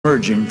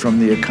emerging from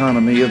the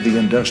economy of the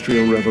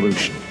Industrial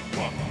Revolution,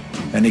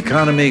 an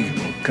economy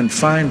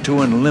confined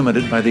to and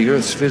limited by the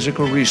Earth's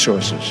physical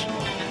resources,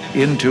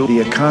 into the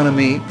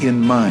economy in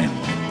mind,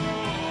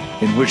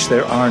 in which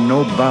there are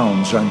no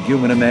bounds on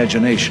human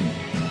imagination,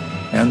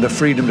 and the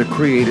freedom to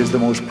create is the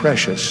most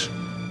precious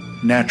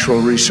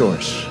natural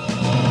resource.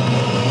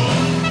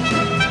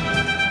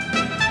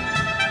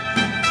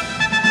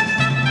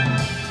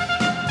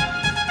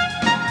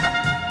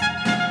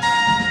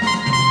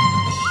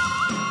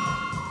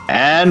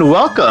 And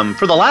welcome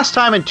for the last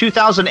time in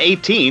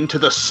 2018 to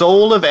the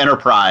Soul of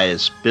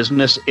Enterprise,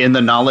 Business in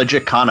the Knowledge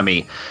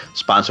Economy,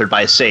 sponsored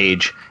by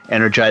Sage,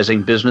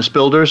 energizing business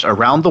builders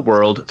around the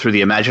world through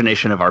the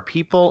imagination of our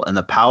people and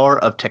the power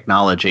of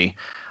technology.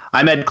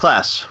 I'm Ed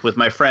Kless with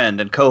my friend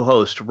and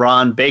co-host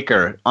Ron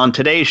Baker. On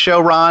today's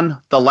show,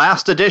 Ron, the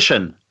last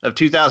edition of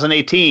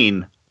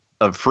 2018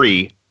 of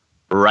Free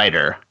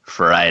Writer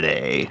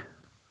Friday.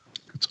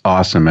 It's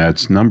awesome, Ed.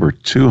 It's number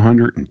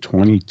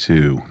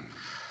 222.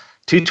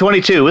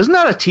 222. Isn't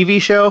that a TV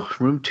show?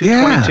 Room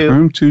 222? Yeah,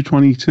 Room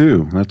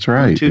 222. That's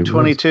right.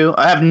 222.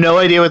 I have no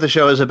idea what the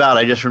show is about.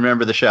 I just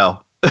remember the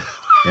show.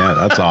 Yeah,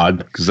 that's odd.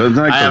 Because doesn't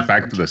that go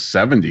back to the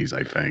 70s,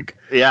 I think.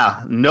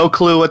 Yeah, no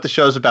clue what the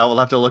show's about. We'll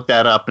have to look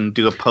that up and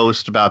do a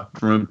post about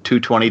Room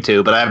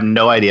 222, but I have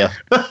no idea.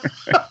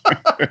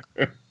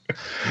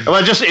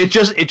 Well,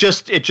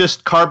 it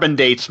just carbon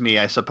dates me,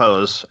 I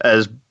suppose,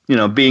 as, you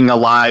know, being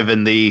alive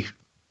in the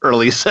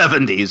early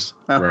 70s.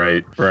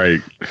 Right.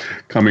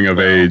 Coming of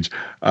age.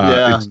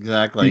 Yeah,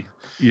 exactly.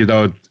 You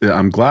know,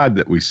 I'm glad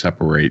that we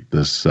separate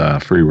this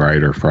Free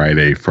Writer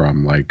Friday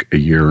from like a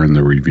year in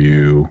the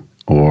review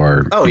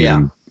or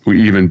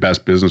even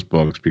best business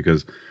books,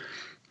 because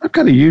I've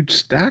got a huge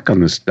stack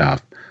on this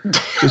stuff.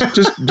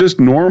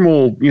 just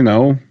normal, you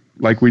know,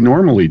 like we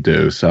normally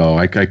do.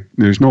 So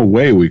there's no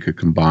way we could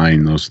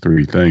combine those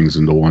three things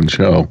into one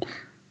show.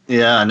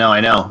 Yeah, no,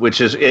 I know.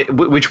 Which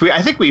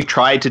I think we've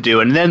tried to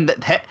do, and then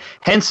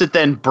hence it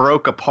then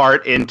broke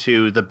apart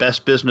into the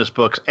best business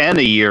books and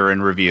a year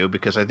in review.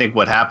 Because I think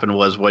what happened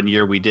was one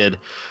year we did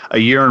a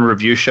year in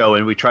review show,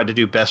 and we tried to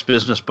do best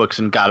business books,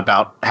 and got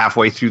about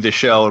halfway through the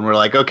show, and we're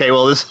like, okay,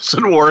 well, this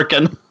isn't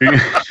working.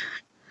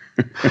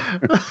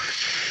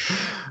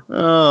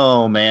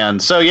 Oh man,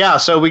 so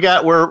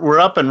we're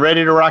up and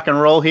ready to rock and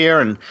roll here,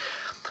 and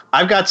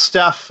I've got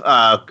stuff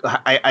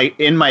I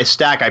in my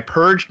stack. I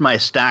purged my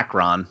stack,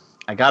 Ron.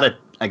 I got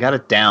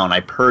it down.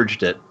 I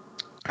purged it.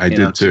 I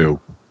did too.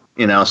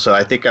 You know, so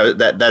I think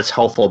that's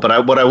helpful.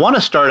 But what I want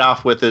to start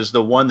off with is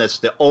the one that's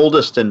the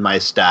oldest in my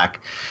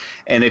stack,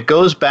 and it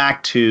goes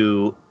back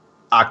to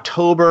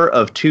October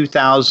of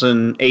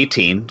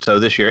 2018, so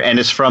this year, and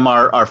it's from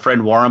our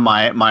friend Warren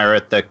Meyer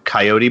at the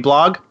Coyote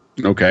blog.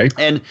 Okay.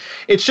 And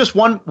it's just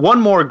one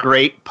more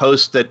great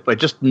post that I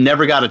just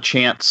never got a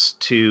chance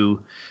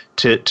to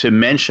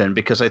mention,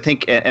 because I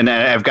think, and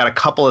I've got a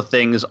couple of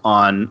things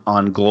on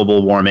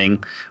global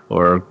warming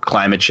or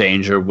climate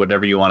change or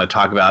whatever you want to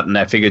talk about, and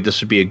I figured this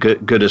would be a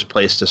goodest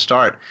place to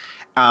start.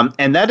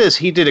 And that is,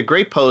 he did a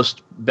great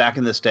post back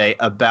in this day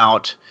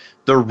about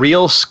the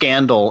real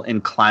scandal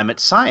in climate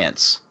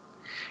science,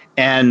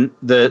 and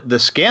the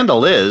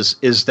scandal is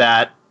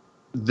that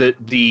the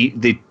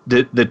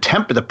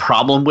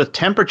problem with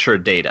temperature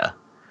data,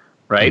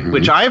 right? Mm-hmm.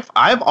 Which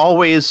I've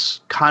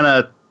always kind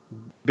of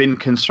been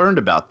concerned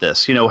about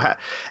this. You know,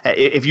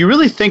 if you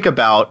really think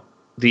about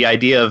the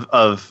idea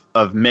of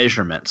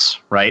measurements,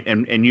 right?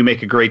 And you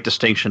make a great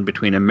distinction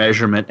between a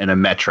measurement and a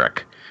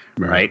metric,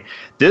 right?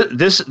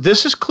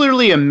 This is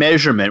clearly a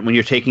measurement when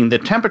you're taking the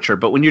temperature,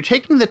 but when you're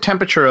taking the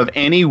temperature of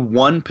any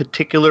one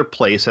particular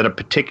place at a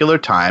particular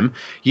time,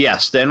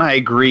 yes, then I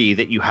agree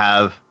that you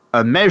have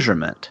a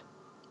measurement.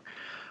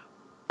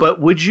 But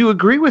would you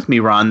agree with me,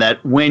 Ron,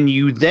 that when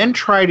you then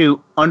try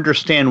to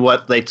understand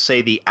what, let's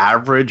say, the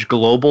average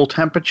global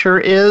temperature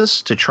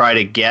is to try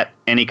to get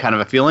any kind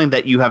of a feeling,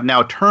 that you have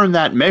now turned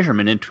that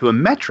measurement into a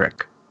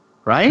metric,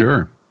 right?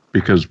 Sure.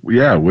 Because,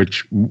 yeah,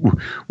 which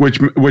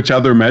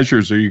other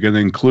measures are you going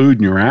to include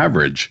in your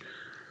average?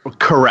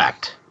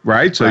 Correct.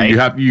 Right? So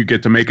you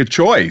get to make a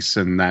choice,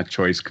 and that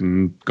choice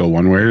can go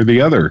one way or the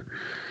other.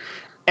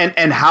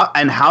 And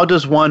how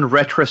does one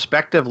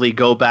retrospectively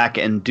go back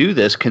and do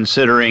this,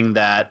 considering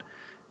that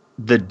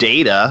the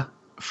data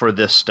for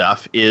this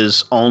stuff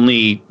is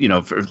only, you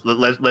know,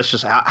 let's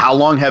just, how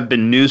long have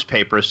been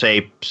newspapers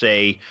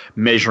say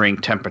measuring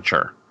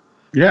temperature?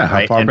 Yeah,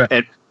 how far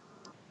back?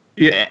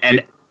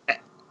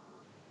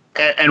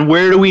 And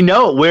where do we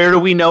know? Where do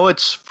we know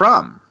it's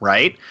from?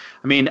 Right?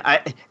 I mean,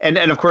 and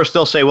of course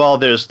they'll say, well,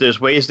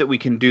 there's ways that we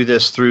can do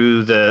this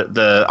through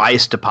the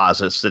ice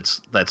deposits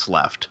that's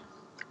left.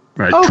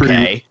 Right.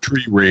 Okay.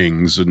 Tree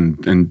rings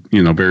and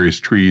you know, various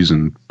trees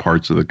and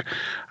parts of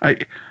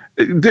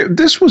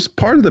this was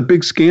part of the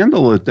big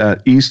scandal at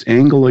that East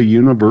Anglia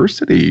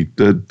University.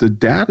 The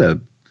data,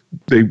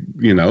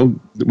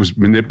 it was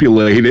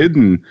manipulated,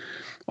 and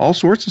all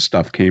sorts of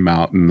stuff came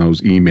out in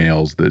those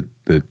emails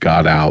that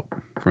got out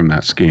from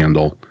that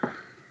scandal.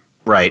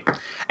 Right.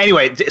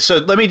 Anyway, so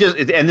let me just,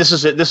 and this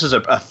is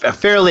a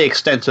fairly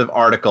extensive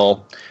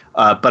article,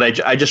 but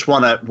I just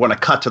want to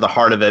cut to the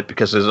heart of it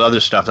because there's other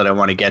stuff that I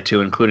want to get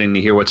to, including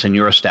to hear what's in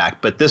your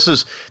stack. But this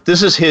is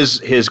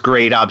his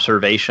great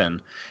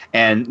observation,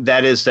 and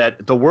that is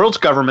that the world's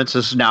governments,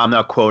 I'm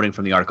now quoting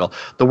from the article,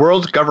 the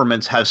world's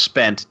governments have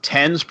spent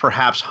tens,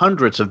 perhaps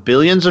hundreds of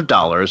billions of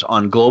dollars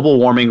on global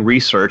warming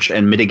research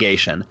and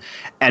mitigation,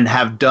 and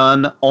have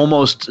done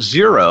almost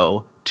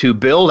zero to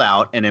build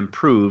out and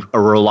improve a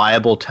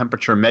reliable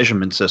temperature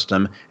measurement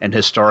system and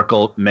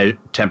historical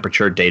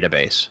temperature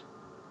database.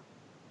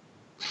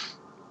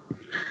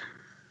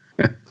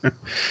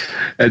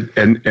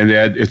 and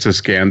Ed, it's a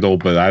scandal,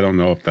 but I don't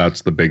know if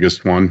that's the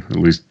biggest one, at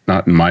least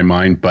not in my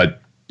mind.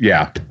 But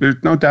yeah,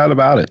 there's no doubt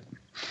about it.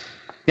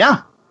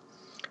 Yeah,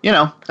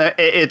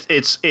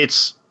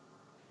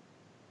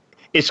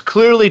 it's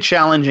clearly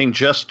challenging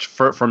just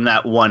from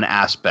that one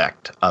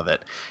aspect of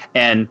it,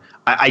 and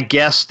I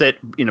guess that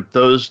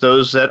those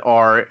that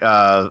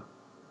are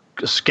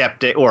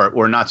skeptic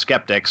or not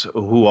skeptics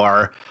who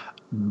are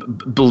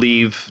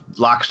believe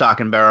lock, stock,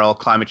 and barrel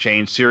climate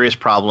change, serious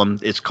problem.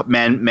 It's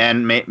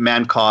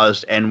man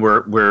caused, and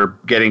we're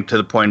getting to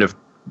the point of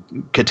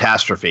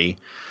catastrophe.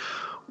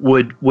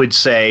 Would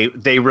say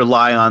they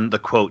rely on the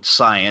quote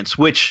science,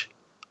 which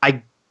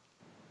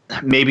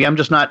maybe I'm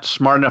just not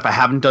smart enough. I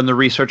haven't done the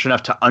research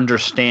enough to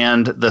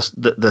understand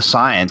the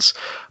science.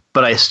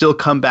 But I still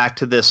come back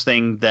to this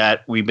thing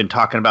that we've been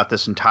talking about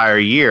this entire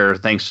year,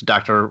 thanks to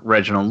Dr.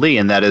 Reginald Lee,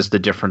 and that is the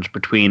difference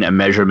between a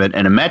measurement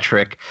and a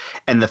metric,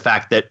 and the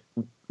fact that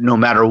no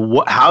matter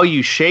how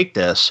you shake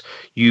this,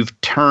 you've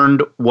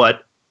turned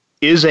what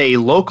is a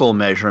local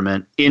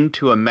measurement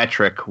into a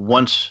metric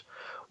once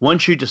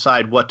you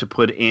decide what to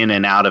put in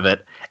and out of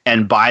it.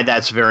 And by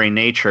that's very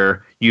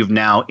nature, you've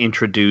now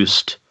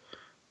introduced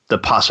the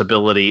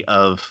possibility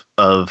of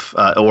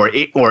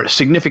or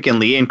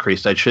significantly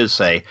increased, I should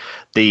say,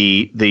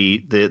 the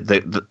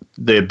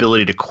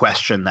ability to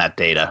question that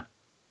data.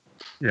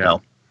 Yeah.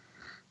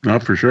 No,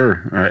 for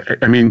sure.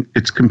 I mean,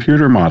 it's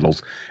computer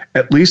models.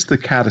 At least the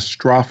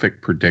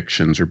catastrophic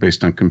predictions are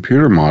based on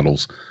computer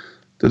models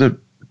that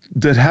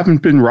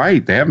haven't been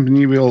right. They haven't been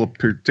able to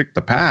predict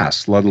the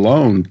past, let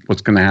alone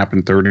what's going to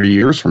happen 30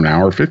 years from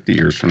now or 50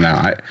 years from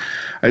now.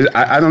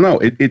 I don't know.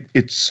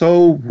 It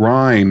so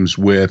rhymes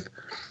with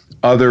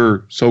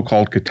other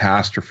so-called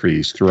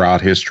catastrophes throughout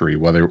history,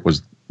 whether it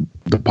was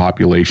the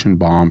population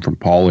bomb from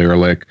Paul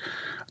Ehrlich.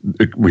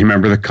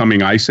 Remember the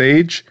coming ice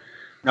age?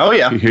 Oh,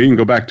 yeah. Here you can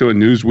go back to a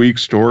Newsweek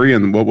story,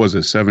 and what was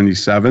it,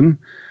 77?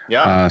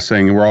 Yeah.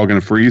 Saying we're all going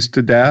to freeze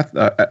to death.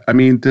 I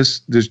mean, this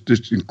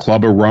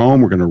Club of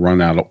Rome, we're going to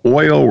run out of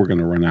oil, we're going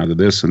to run out of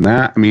this and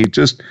that. I mean,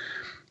 just,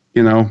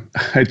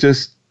 I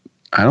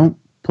don't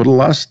put a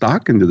lot of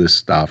stock into this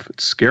stuff.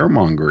 It's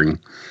scaremongering.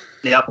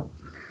 Yep.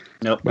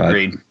 Nope,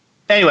 agreed.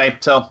 Anyway,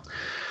 so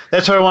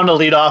that's what I wanted to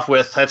lead off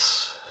with. I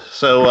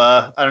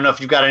don't know if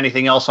you've got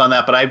anything else on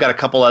that, but I've got a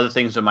couple other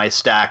things in my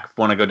stack.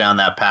 Want to go down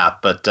that path,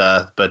 but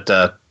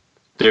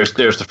there's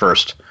the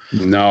first.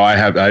 No,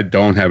 I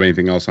don't have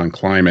anything else on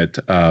climate,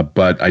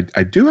 but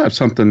I do have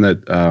something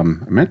that I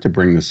meant to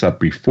bring this up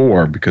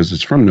before because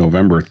it's from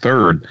November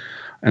 3rd,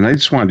 and I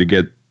just wanted to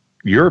get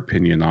your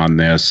opinion on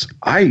this.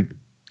 I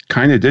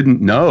kind of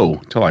didn't know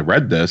until I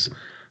read this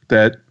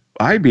that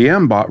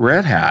IBM bought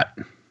Red Hat.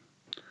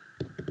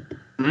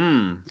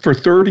 For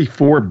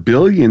 $34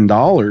 billion,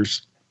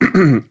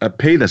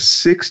 paid a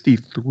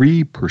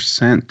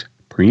 63%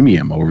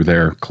 premium over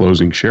their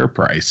closing share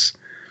price.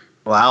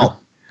 Wow.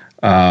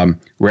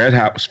 Red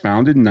Hat was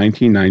founded in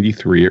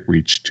 1993. It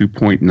reached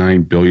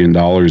 $2.9 billion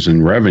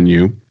in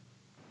revenue.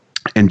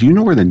 And do you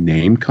know where the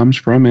name comes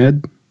from,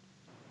 Ed?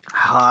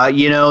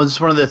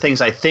 It's one of the things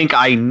I think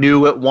I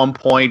knew at one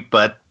point,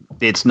 but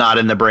it's not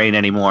in the brain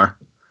anymore.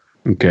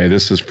 Okay,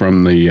 this is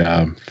from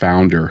the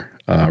founder,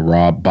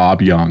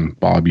 Bob Young,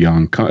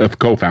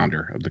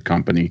 co-founder of the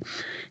company.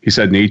 He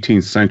said in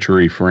 18th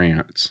century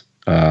France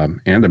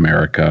and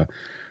America,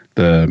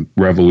 the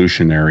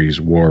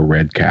revolutionaries wore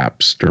red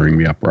caps during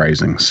the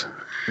uprisings.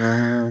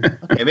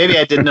 Okay, maybe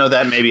I didn't know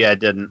that. Maybe I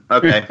didn't.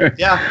 Okay,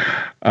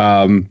 yeah.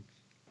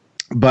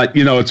 But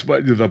it's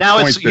what the now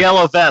point it's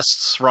yellow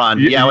vests, Ron.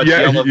 Yellow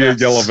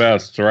vests. Yellow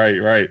vests.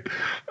 Right.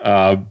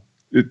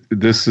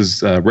 This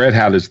is Red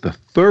Hat is the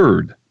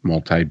third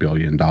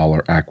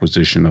multi-billion-dollar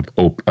acquisition of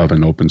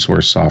an open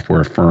source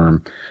software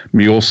firm.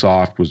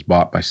 MuleSoft was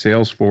bought by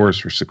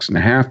Salesforce for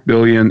 $6.5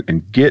 billion,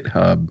 and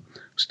GitHub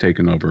was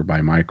taken over by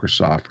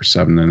Microsoft for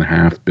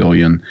 $7.5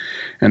 billion.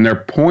 And their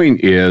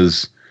point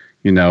is,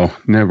 now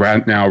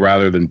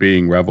rather than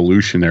being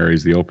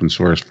revolutionaries, the open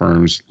source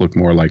firms look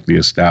more like the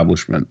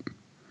establishment.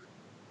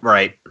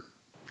 Right.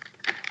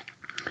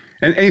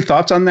 And any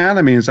thoughts on that?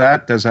 I mean, does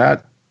that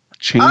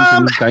change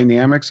the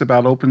dynamics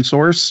about open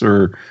source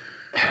or?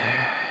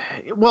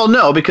 Well,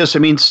 no, because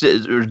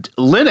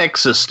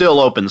Linux is still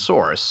open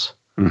source,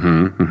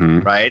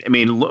 right? I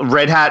mean,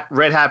 Red Hat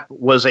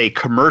was a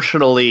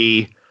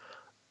commercialized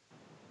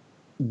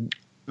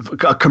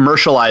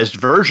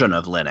version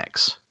of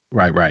Linux.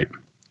 Right.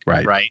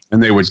 Right.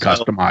 And they would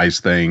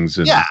customize things.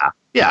 And,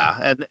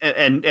 yeah.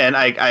 And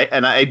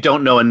I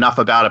don't know enough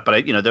about it,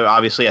 but there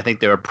obviously I think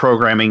there are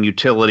programming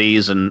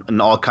utilities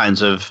and all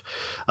kinds of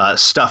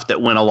stuff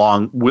that went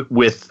along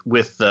with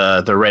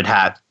the Red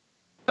Hat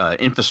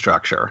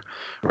infrastructure,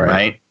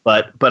 right?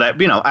 But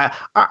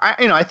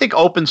I think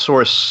open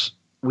source,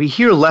 we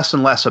hear less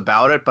and less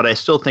about it, but I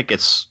still think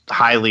it's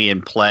highly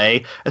in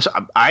play.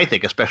 I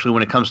think especially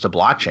when it comes to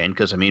blockchain,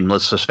 because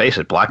let's just face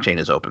it, blockchain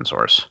is open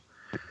source.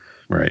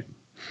 Right.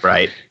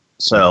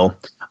 So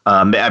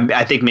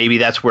I think maybe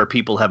that's where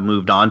people have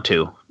moved on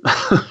to.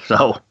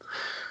 So.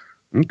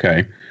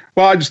 Okay.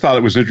 Well, I just thought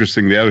it was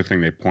interesting. The other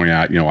thing they point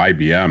out,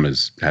 IBM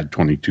has had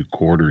 22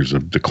 quarters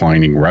of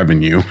declining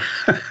revenue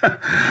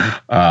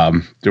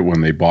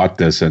when they bought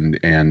this,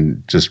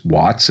 and just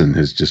Watson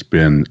has just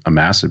been a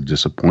massive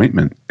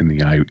disappointment in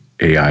the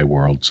AI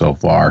world so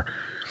far.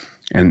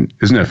 And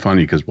isn't it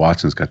funny because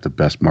Watson's got the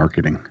best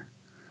marketing?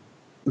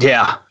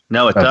 Yeah,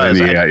 no, it does.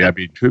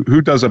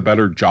 Who does a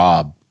better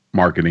job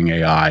marketing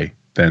AI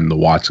than the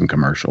Watson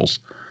commercials?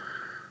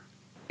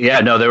 Yeah,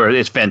 no,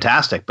 it's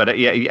fantastic, but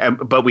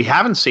but we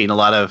haven't seen a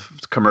lot of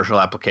commercial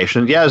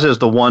applications. Yeah, this is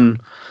the one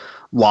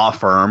law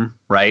firm,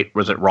 right?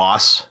 Was it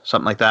Ross,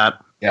 something like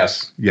that?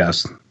 Yes.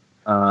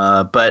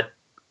 But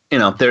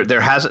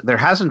there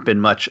hasn't been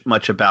much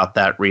about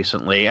that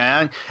recently,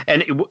 and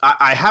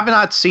I have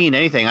not seen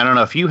anything. I don't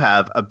know if you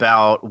have,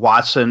 about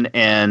Watson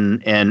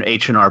and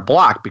H&R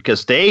Block,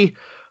 because they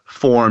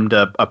formed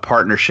a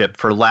partnership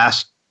for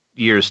last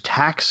year's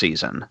tax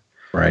season,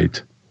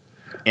 right?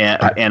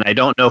 And I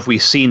don't know if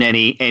we've seen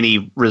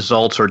any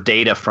results or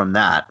data from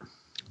that.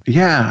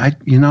 Yeah,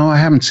 I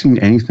haven't seen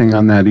anything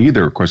on that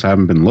either. Of course, I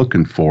haven't been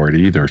looking for it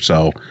either.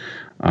 So,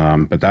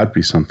 but that'd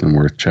be something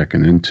worth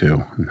checking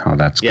into and how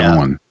that's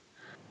going.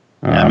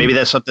 Maybe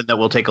that's something that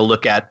we'll take a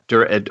look at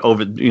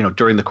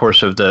during the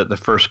course of the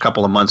first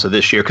couple of months of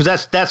this year,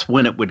 because that's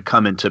when it would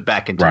come into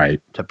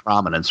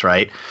prominence,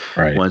 right?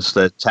 Once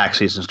the tax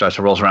season starts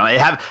to roll around.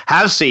 I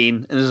have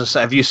seen.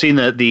 Have you seen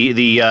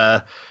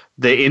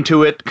the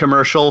Intuit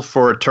commercial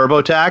for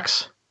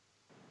TurboTax?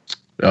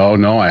 Oh,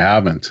 no, I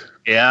haven't.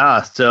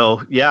 Yeah. So,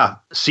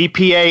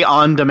 CPA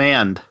on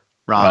demand,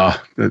 Ron.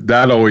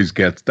 That always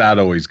gets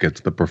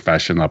the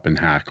profession up in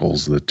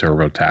hackles, the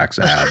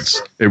TurboTax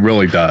ads. It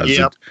really does.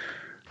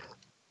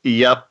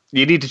 Yep.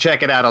 You need to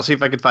check it out. I'll see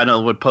if I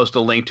can would post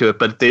a link to it.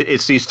 But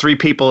it's these three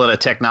people at a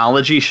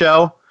technology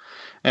show,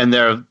 and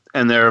they're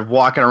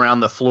walking around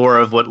the floor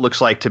of what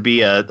looks like to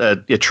be a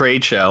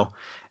trade show.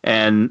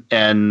 And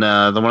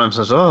the one of them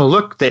says, "Oh,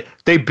 look, they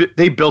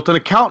built an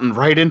accountant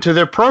right into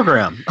their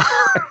program."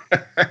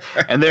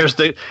 and there's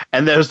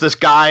this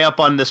guy up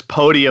on this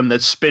podium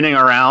that's spinning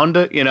around,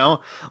 and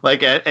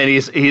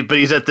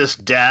he's at this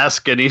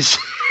desk, and he's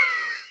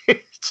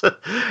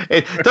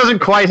it doesn't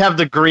quite have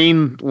the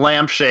green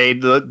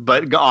lampshade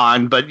but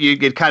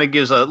it kind of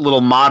gives a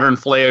little modern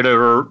flair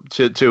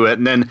to it.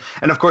 And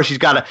of course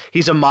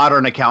he's a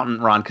modern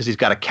accountant, Ron, because he's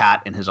got a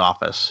cat in his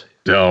office.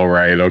 Oh,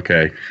 right,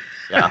 okay.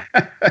 Yeah.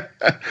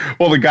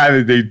 Well, the guy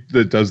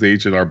that does the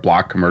H&R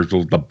Block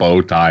commercials, the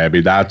bow tie,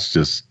 that's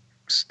just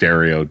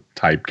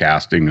stereotype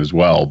casting as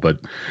well.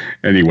 But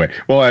anyway,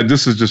 well,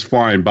 this is just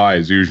flying by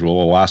as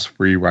usual, the last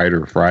Free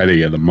Rider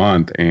Friday of the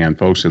month. And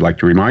folks, I'd like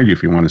to remind you,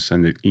 if you want to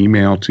send an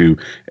email to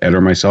Ed or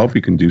myself,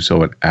 you can do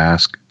so at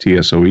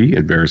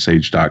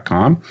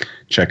asktsoe@verasage.com.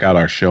 Check out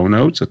our show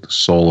notes at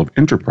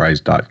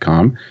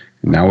thesoulofenterprise.com.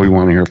 And now we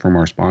want to hear from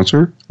our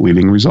sponsor,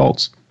 Leading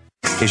Results.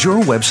 Is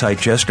your website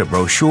just a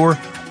brochure,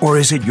 or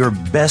is it your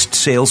best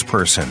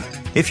salesperson?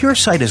 If your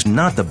site is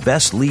not the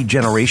best lead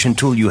generation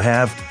tool you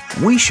have,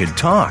 we should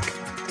talk.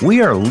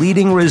 We are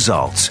Leading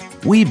Results.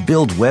 We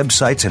build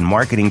websites and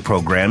marketing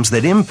programs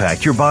that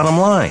impact your bottom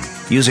line.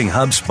 Using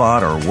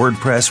HubSpot or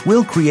WordPress,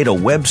 we'll create a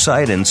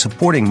website and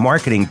supporting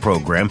marketing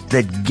program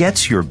that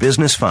gets your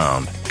business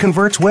found,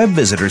 converts web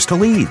visitors to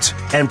leads,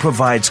 and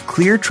provides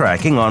clear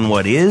tracking on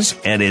what is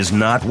and is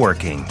not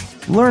working.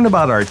 Learn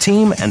about our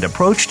team and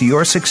approach to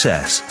your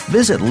success.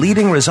 Visit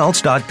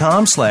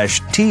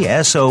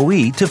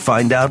leadingresults.com/TSOE to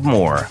find out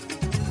more.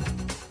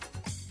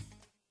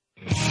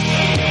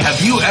 Have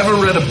you ever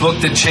read a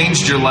book that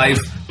changed your life?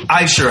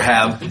 I sure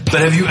have.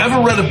 But have you ever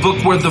read a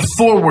book where the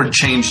foreword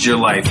changed your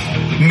life?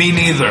 Me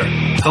neither.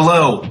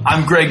 Hello,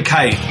 I'm Greg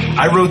Kite.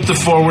 I wrote the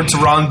foreword to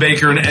Ron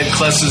Baker and Ed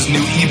Kless's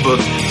new ebook,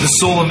 The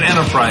Soul of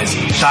Enterprise,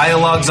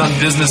 Dialogues on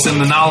Business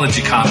and the Knowledge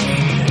Economy.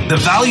 The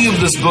value of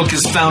this book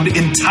is found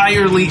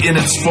entirely in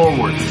its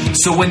foreword.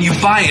 So when you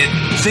buy it,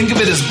 think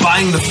of it as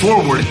buying the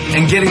foreword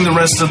and getting the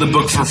rest of the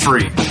book for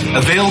free.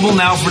 Available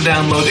now for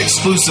download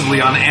exclusively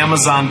on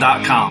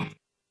Amazon.com.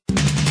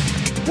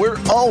 We're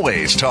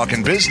always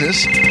talking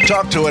business.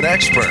 Talk to an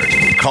expert.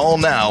 Call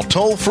now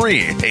toll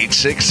free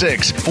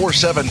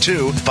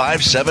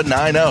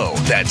 866-472-5790.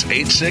 That's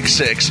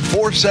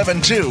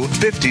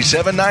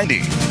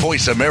 866-472-5790.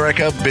 Voice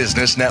America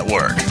Business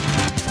Network.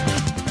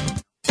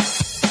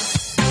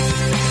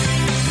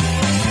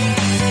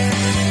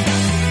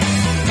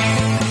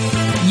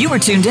 You You are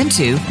tuned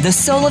into The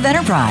Soul of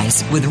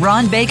Enterprise with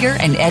Ron Baker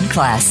and Ed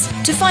Kless.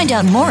 To find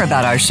out more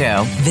about our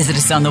show, visit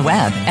us on the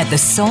web at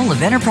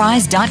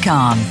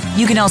thesoulofenterprise.com.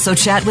 You can also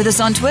chat with us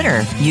on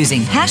Twitter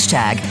using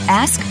hashtag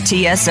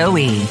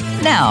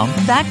AskTSOE. Now,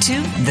 back to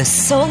The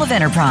Soul of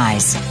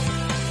Enterprise.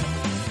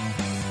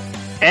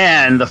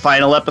 And the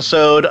final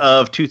episode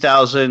of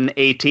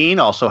 2018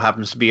 also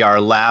happens to be our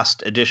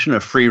last edition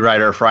of Free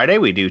Rider Friday.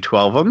 We do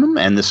 12 of them,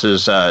 and this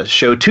is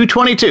show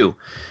 222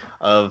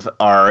 of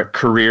our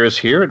careers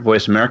here at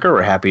Voice America.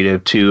 We're happy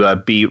to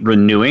be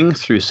renewing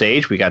through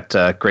Sage. We got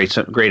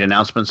great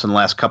announcements in the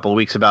last couple of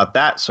weeks about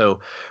that, so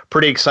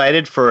pretty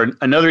excited for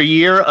another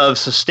year of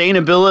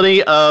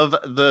sustainability of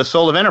the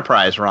Soul of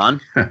Enterprise,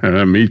 Ron.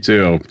 Me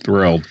too.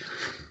 Thrilled.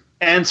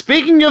 And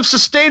speaking of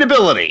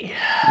sustainability.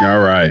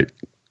 All right.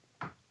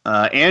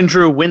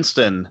 Andrew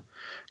Winston,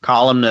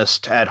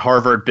 columnist at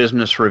Harvard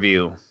Business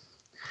Review,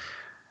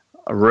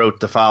 wrote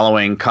the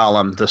following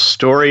column: "The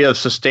story of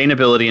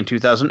sustainability in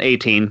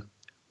 2018.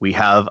 We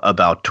have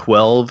about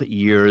 12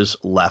 years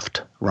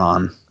left."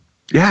 Ron.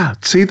 Yeah.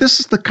 See, this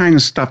is the kind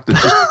of stuff that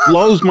just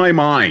blows my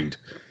mind.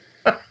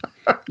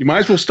 You might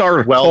as well start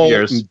a 12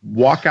 years and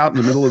walk out in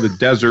the middle of the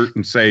desert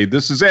and say,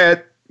 "This is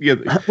it." Yeah.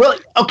 Well,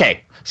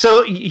 okay.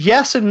 So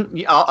yes,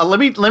 and let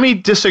me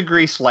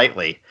disagree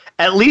slightly.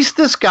 At least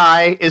this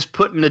guy is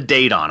putting a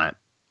date on it.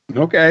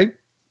 Okay.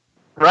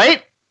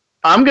 Right?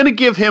 I'm going to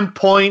give him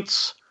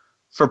points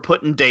for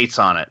putting dates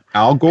on it.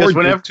 Al Gore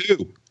did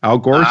too. Al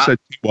Gore said,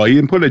 well, he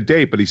didn't put a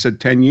date, but he said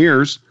 10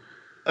 years.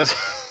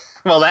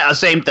 Well,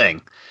 same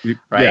thing,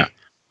 right? Yeah.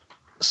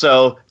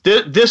 So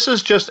this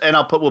is just, and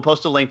we'll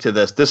post a link to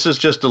this. This is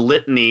just a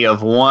litany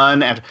of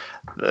one. I'm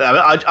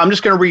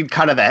just going to read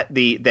kind of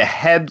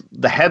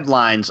the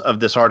headlines of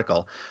this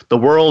article. The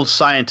world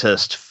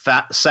scientists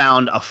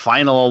sound a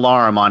final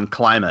alarm on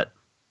climate.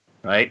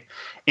 Right,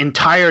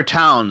 entire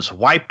towns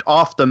wiped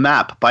off the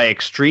map by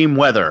extreme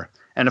weather,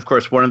 and of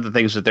course, one of the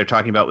things that they're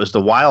talking about was the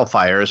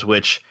wildfires,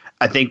 which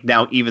I think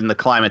now even the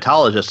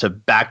climatologists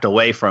have backed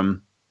away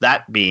from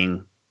that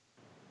being,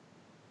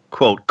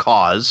 quote,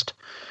 caused.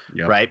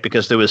 Yep. Right,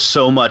 because there was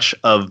so much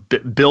of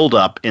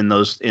buildup in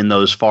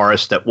those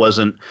forests that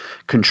wasn't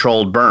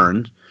controlled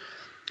burn,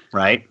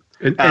 right?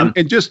 And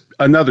just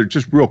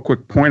real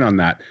quick point on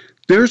that.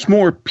 There's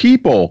more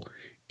people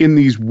in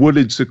these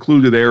wooded,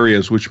 secluded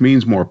areas, which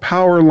means more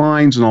power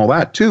lines and all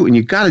that too, and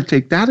you got to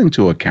take that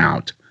into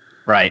account.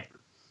 Right.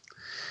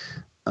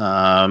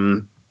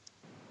 Hurricane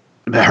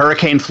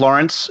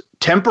Florence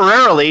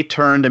temporarily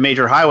turned a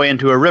major highway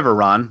into a river,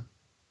 Ron.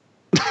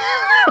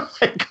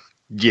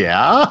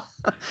 Yeah.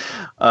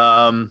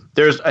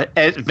 There's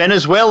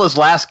Venezuela's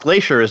last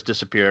glacier is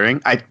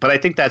disappearing. But I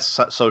think that's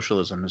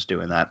socialism is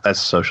doing that.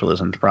 That's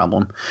socialism's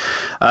problem.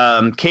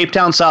 Cape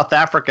Town, South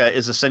Africa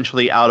is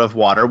essentially out of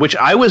water, which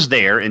I was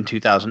there in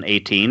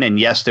 2018. And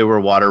yes, there were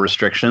water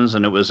restrictions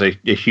and it was a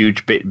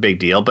huge, big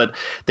deal. But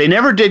they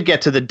never did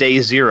get to the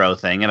day zero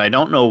thing. And I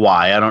don't know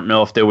why. I don't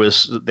know if there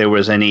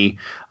was any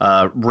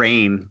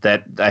rain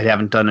that I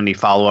haven't done any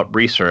follow-up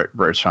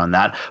research on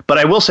that. But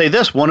I will say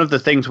this. One of the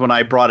things when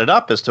I brought it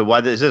up as to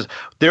why this is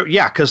there,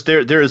 because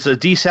there is a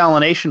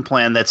desalination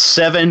plan that's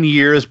 7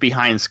 years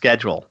behind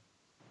schedule.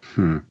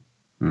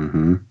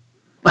 Mm-hmm.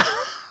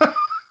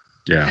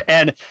 Yeah.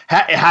 And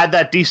had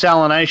that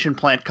desalination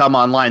plant come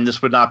online,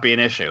 this would not be an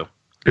issue.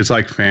 It's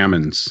like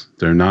famines.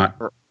 They're not,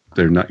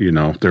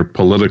 they're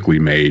politically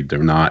made. They're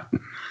not.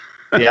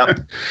 Yep.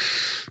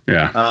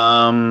 Yeah.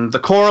 The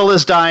coral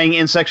is dying,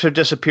 insects are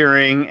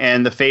disappearing,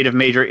 and the fate of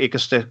major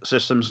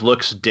ecosystems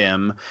looks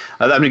dim.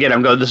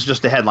 This is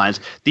just the headlines.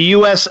 The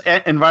U.S.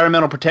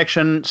 Environmental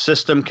Protection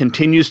System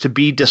continues to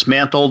be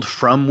dismantled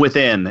from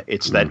within.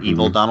 It's that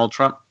evil Donald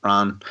Trump,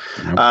 Ron.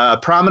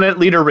 Yep. Prominent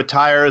leader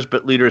retires,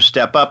 but leaders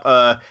step up.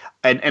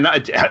 And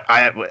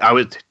I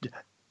was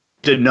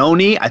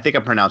Danone. I think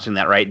I'm pronouncing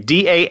that right.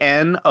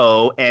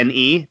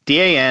 Danone.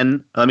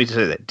 Dan. Let me just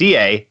say that.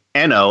 Danone.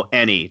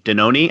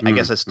 Danone. I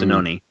guess that's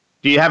Danone.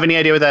 Do you have any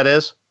idea what that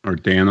is? Or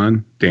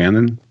Danone?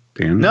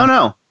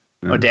 No.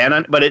 Or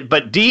Danone, but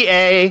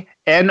Danone.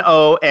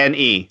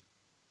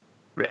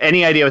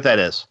 Any idea what that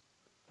is?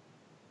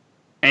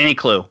 Any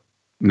clue?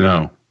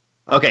 No.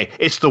 Okay,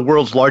 it's the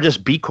world's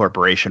largest B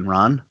corporation,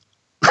 Ron.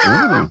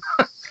 Oh,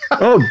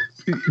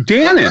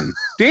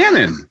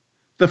 Danone,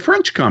 the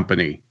French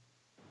company.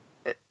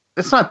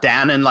 It's not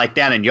Danone like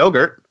Danone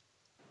yogurt.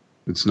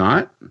 It's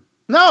not?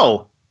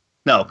 No,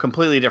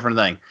 completely different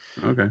thing.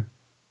 Okay.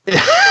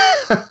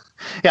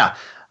 Yeah.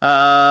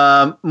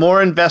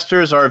 More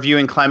investors are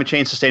viewing climate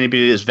change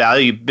sustainability as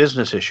value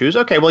business issues.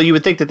 Okay, well, you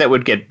would think that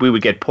we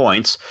would get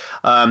points.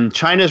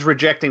 China's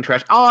rejecting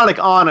trash.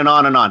 On and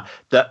on.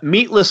 The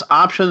meatless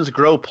options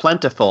grow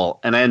plentiful,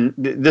 and then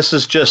this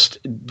is just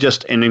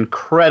an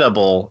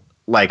incredible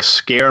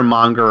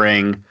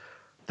scaremongering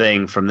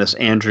thing from this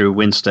Andrew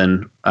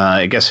Winston.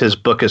 I guess his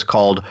book is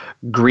called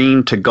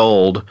Green to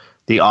Gold.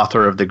 the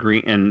author of the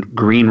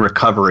Green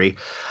Recovery.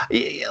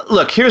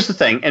 Look, here's the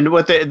thing, and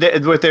what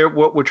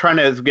we're trying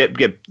to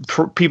get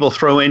people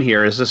throw in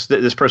here is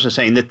this person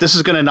saying that this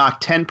is going to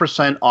knock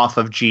 10% off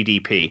of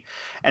GDP,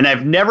 and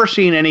I've never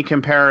seen any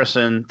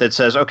comparison that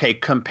says, okay,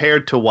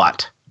 compared to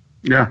what?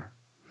 Yeah,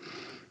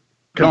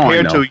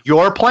 compared to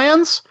your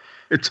plans.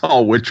 It's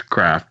all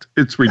witchcraft.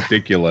 It's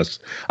ridiculous.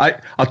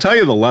 I'll tell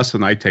you the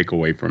lesson I take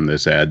away from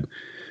this, Ed.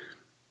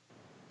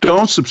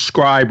 Don't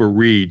subscribe or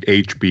read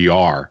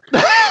HBR.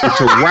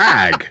 It's a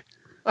rag.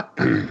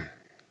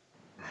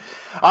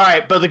 All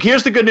right, but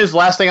here's the good news.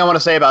 Last thing I want to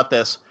say about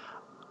this.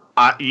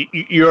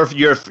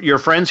 Your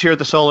friends here at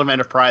the Soul of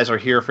Enterprise are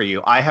here for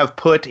you. I have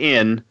put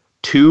in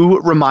 2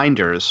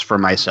 reminders for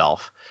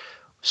myself.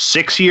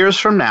 6 years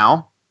from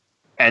now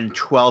and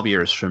 12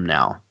 years from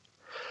now.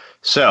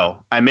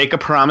 So I make a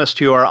promise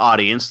to our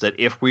audience that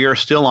if we are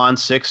still on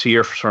 6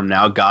 years from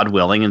now, God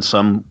willing, in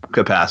some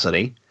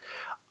capacity,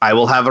 I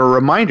will have a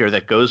reminder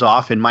that goes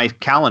off in my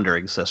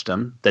calendaring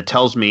system that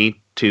tells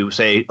me to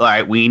say, all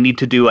right, we need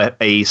to do a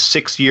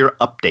 6-year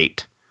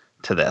update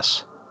to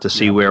this to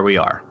see where we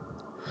are.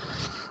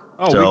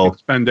 Oh, so, we could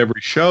spend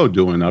every show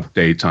doing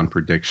updates on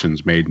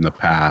predictions made in the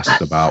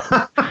past about,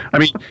 I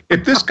mean,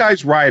 if this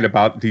guy's right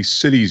about these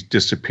cities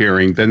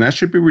disappearing, then that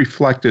should be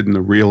reflected in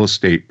the real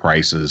estate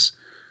prices.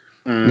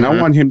 And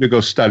I want him to go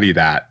study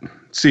that,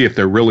 see if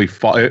they're really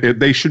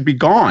they should be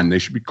gone. They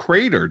should be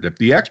cratered. If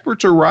the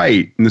experts are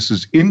right, and this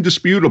is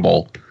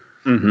indisputable,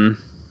 and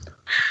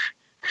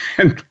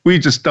we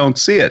just don't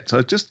see it.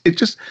 So this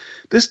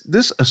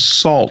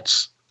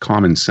assaults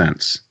common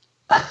sense.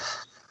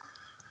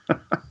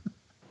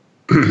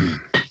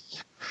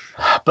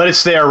 But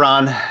it's there,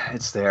 Ron.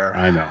 It's there.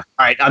 I know. All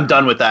right, I'm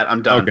done with that.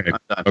 I'm done. Okay. I'm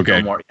done. Okay.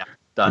 No more. Yeah,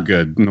 done.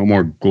 Good. No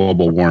more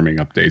global warming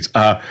updates.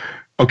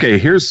 Okay,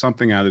 here's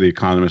something out of The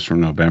Economist from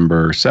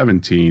November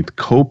 17th,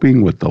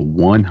 Coping with the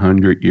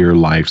 100-Year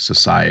Life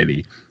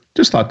Society.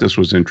 Just thought this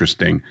was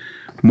interesting.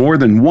 More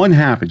than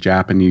 1/2 of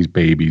Japanese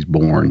babies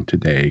born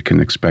today can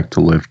expect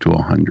to live to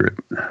 100.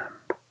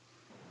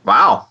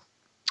 Wow.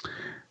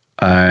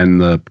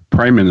 And the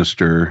Prime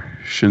Minister,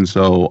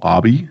 Shinzo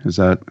Abe,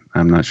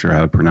 I'm not sure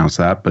how to pronounce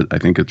that, but I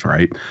think it's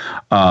right.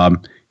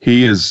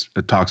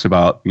 It talks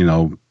about,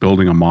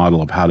 building a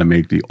model of how to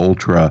make the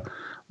ultra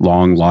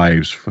long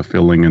lives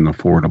fulfilling and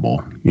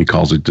affordable. He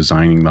calls it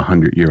designing the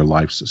 100-Year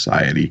Life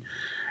Society.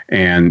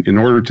 And in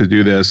order to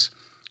do this,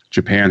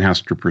 Japan has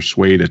to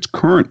persuade its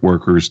current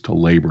workers to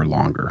labor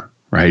longer,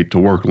 right? To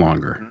work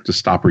longer, to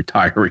stop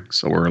retiring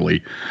so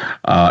early,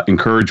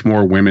 encourage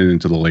more women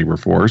into the labor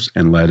force,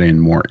 and let in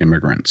more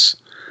immigrants.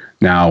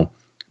 Now,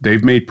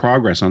 they've made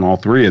progress on all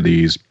 3 of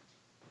these,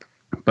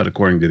 but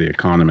according to The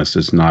Economist,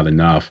 it's not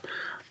enough.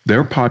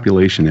 Their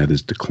population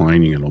is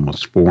declining at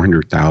almost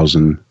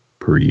 400,000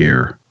 per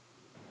year.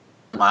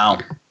 Wow.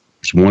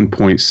 There's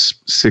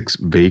 1.6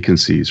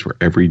 vacancies for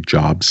every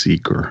job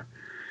seeker.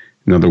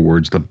 In other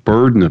words, the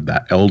burden of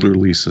that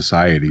elderly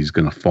society is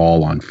going to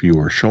fall on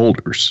fewer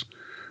shoulders,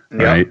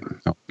 right?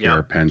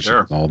 Healthcare,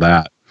 pensions, all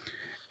that.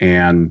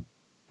 And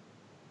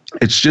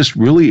it's just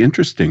really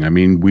interesting. I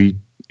mean,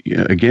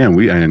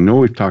 I know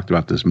we've talked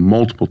about this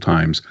multiple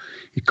times.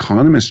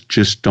 Economists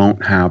just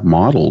don't have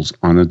models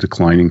on a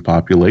declining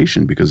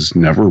population because it's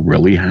never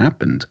really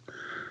happened.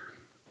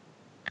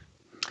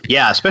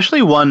 Yeah,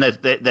 especially one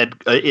that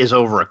is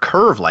over a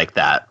curve like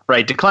that,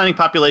 right? Declining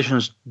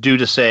populations due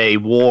to, say,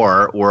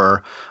 war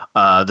or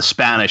the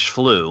Spanish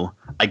flu.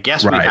 I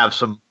guess we have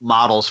some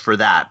models for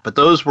that, but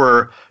those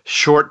were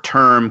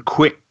short-term,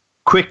 quick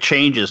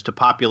changes to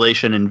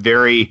population in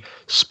very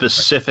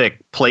specific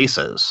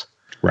places.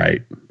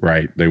 Right.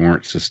 They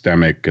weren't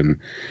systemic and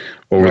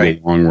over the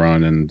long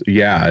run. And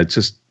yeah, it's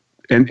just,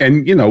 and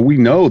we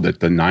know that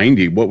the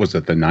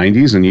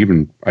 90s, and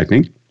even, I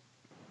think,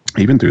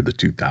 even through the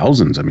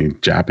 2000s, I mean,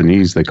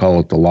 Japanese, they call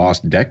it the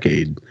lost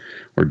decade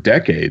or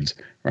decades,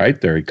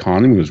 right? Their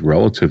economy was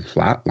relative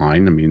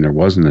flatline. I mean, there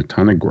wasn't a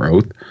ton of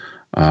growth.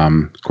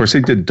 Of course,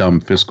 they did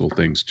dumb fiscal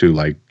things too,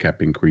 like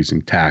kept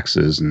increasing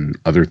taxes and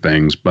other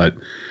things. But,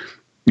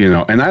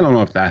 and I don't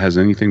know if that has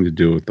anything to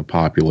do with the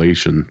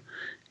population,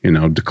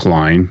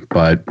 decline,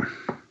 but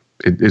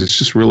it's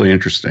just really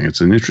interesting.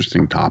 It's an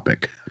interesting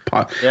topic.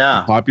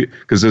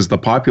 Because as the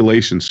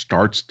population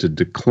starts to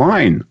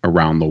decline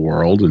around the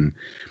world in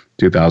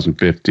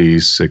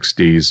 2050s,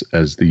 60s,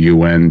 as the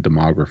UN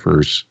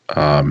demographers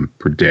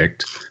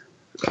predict,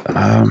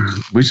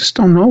 we just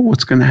don't know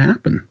what's going to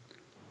happen.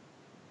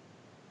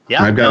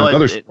 Yeah, I've got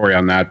another story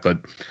on that,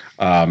 but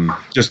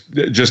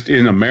just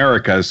in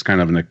America, as kind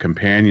of a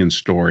companion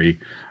story,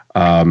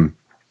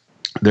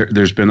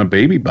 there's been a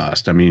baby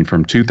bust. I mean,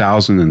 from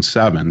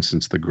 2007,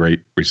 since the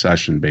Great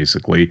Recession,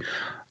 basically,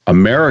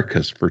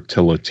 America's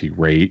fertility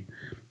rate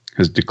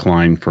has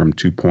declined from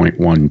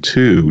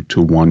 2.12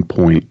 to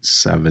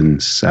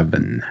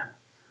 1.77.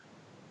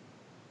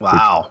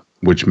 Wow.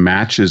 Which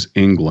matches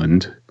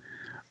England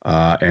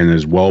and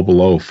is well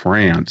below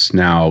France.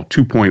 Now,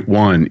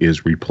 2.1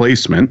 is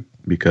replacement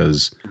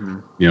because,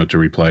 to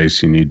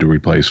replace, you need to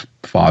replace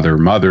father,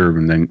 mother,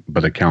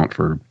 but account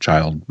for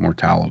child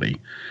mortality,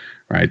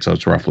 right? So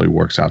it's roughly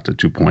works out to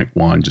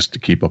 2.1 just to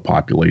keep a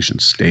population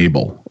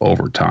stable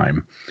over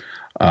time.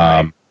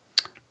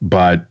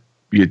 But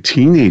your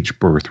teenage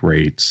birth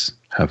rates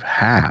have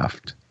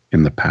halved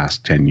in the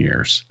past 10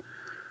 years,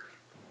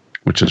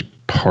 which is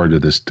part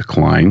of this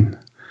decline.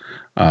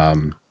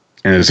 And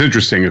it's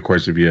interesting, of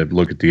course, if you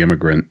look at the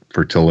immigrant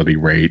fertility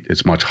rate,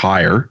 it's much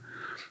higher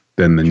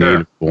than the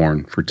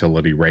native-born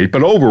fertility rate.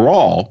 But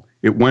overall,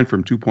 it went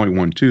from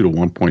 2.12 to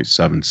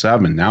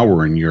 1.77. Now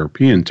we're in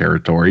European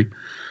territory.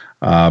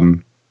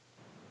 And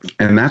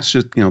that's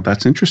just,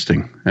 that's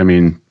interesting. I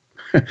mean,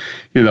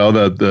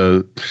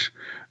 the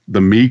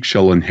meek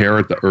shall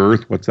inherit the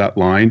earth. What's that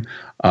line?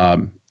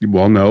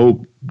 Well,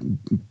 no,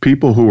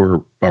 people who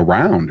are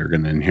around are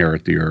going to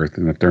inherit the earth.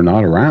 And if they're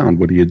not around,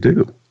 what do you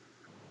do?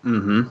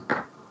 Mm-hmm.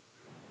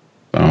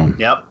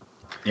 Yep.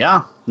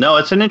 Yeah. No,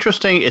 it's an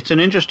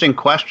interesting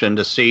question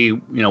to see,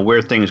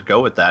 where things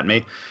go with that.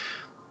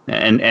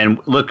 And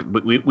look,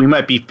 we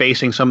might be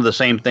facing some of the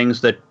same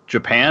things that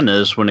Japan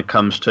is when it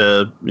comes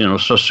to,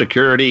 Social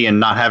Security and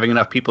not having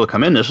enough people to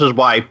come in. This is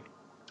why,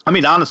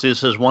 honestly,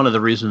 this is one of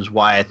the reasons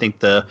why I think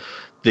the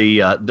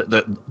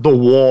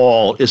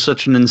wall is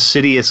such an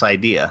insidious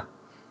idea.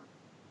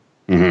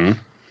 Mm-hmm.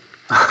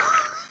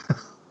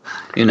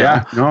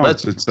 Yeah, no,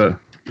 it's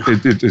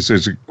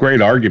a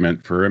great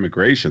argument for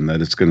immigration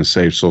that it's going to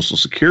save Social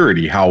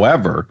Security.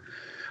 However,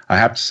 I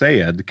have to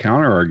say, Ed, the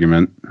counter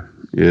argument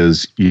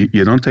is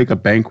you don't take a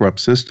bankrupt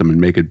system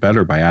and make it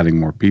better by adding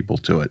more people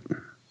to it.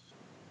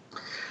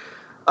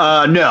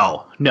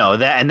 No,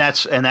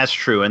 that's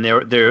true, and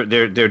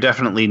there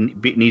definitely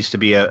needs to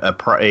be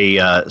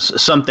a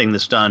something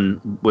that's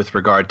done with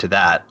regard to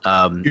that.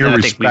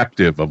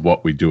 Irrespective of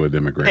what we do with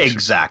immigration.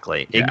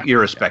 Exactly,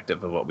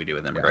 irrespective of what we do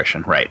with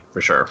immigration, right?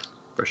 For sure.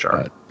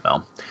 Right.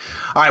 All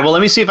right. Well,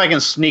 let me see if I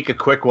can sneak a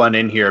quick one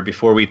in here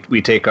before we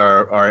take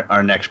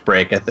our next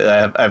break.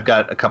 I've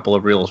got a couple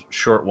of real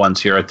short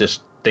ones here. I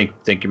just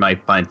think you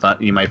might find fun.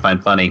 You might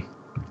find funny.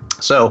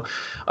 So,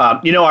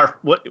 our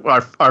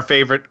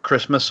favorite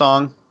Christmas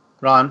song,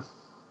 Ron?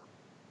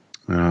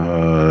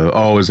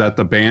 Is that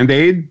the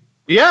Band-Aid?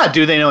 Yeah.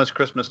 Do they know it's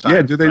Christmas time?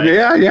 Yeah. Do they?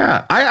 Right?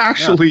 Yeah. I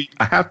actually,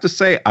 I have to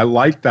say, I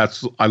like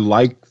that. I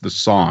like the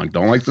song.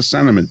 Don't like the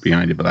sentiment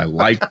behind it, but I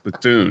like the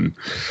tune.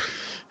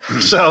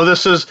 So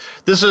this is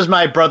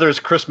my brother's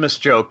Christmas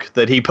joke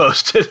that he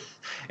posted,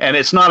 and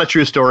it's not a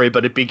true story,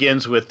 but it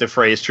begins with the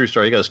phrase "true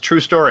story." He goes, "True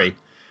story.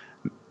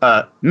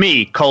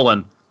 Me,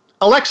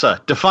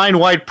 Alexa, define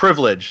white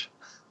privilege.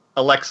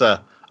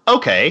 Alexa,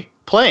 okay,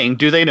 playing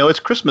Do They Know It's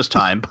Christmas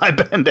Time by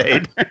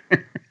Band-Aid."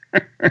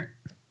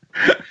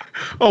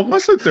 Oh,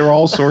 wasn't there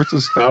all sorts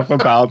of stuff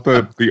about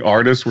the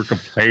artists were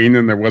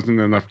complaining there wasn't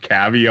enough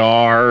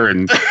caviar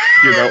and,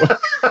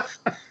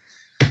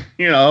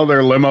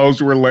 their limos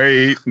were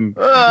late. And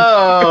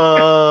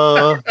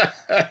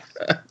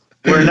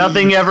where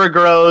nothing ever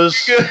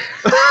grows.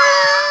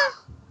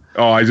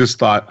 I just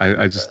thought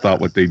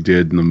what they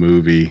did in the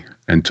movie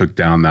and took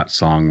down that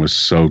song was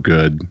so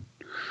good.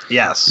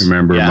 Yes.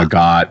 Remember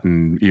Magat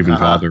and even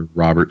Father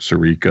Robert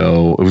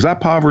Sirico. Was that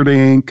Poverty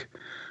Inc.?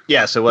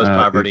 Yes, it was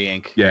Poverty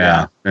Inc.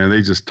 Yeah, and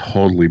they just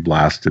totally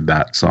blasted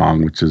that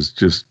song, which was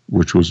just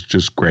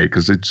great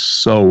because it's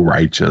so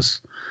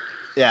righteous.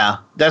 Yeah,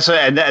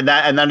 and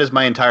that is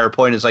my entire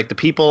point. Is like the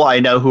people I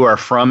know who are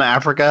from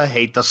Africa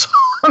hate the song.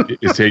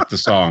 Hate the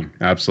song,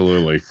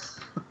 absolutely.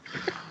 So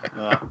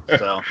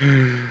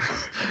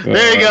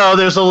there you go.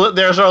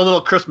 There's our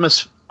little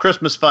Christmas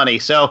funny.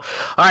 So, all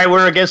right,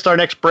 we're against our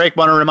next break.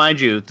 Want to remind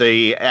you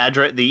the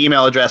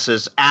email address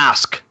is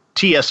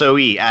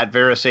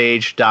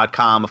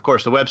asktsoe@verasage.com. Of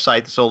course, the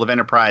website, The Soul of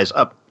Enterprise,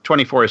 up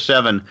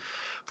 24/7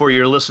 for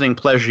your listening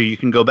pleasure. You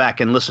can go back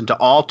and listen to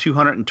all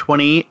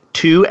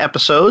 222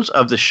 episodes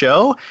of the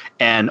show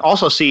and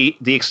also see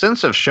the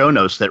extensive show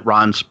notes that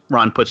Ron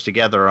puts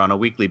together on a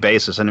weekly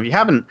basis. And if you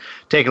haven't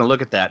taken a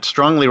look at that,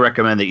 strongly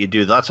recommend that you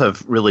do. Lots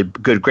of really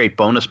great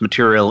bonus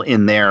material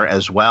in there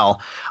as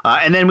well.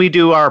 And then we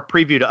do our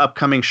preview to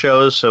upcoming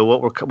shows, so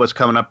what's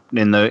coming up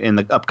in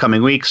the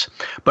upcoming weeks.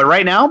 But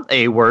right now,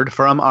 a word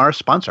from our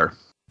sponsor.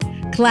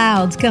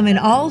 Clouds come in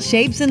all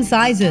shapes and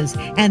sizes,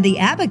 and the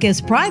Abacus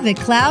Private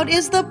Cloud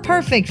is the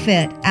perfect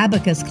fit.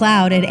 Abacus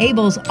Cloud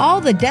enables all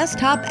the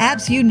desktop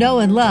apps you know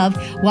and love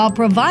while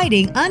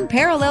providing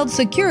unparalleled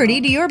security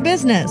to your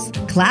business.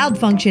 Cloud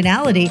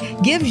functionality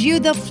gives you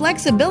the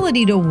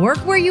flexibility to work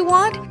where you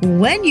want,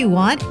 when you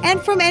want,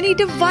 and from any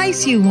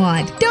device you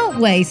want. Don't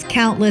waste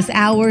countless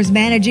hours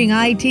managing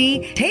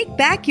IT. Take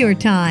back your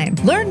time.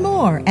 Learn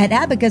more at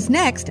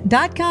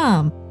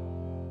abacusnext.com.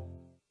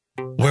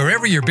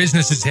 Wherever your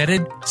business is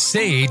headed,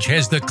 Sage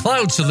has the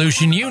cloud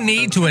solution you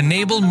need to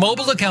enable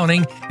mobile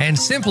accounting and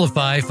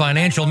simplify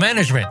financial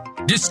management.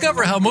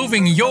 Discover how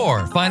moving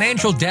your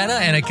financial data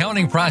and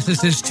accounting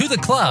processes to the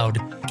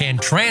cloud can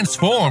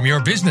transform your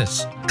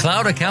business.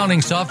 Cloud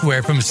accounting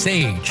software from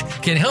Sage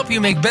can help you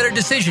make better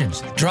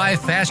decisions,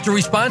 drive faster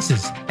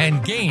responses,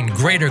 and gain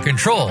greater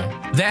control.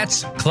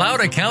 That's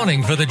cloud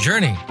accounting for the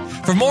journey.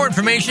 For more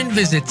information,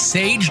 visit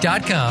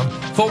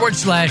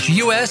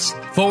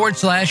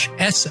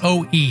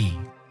sage.com/US/SOE.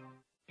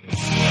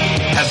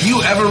 Have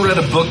you ever read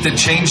a book that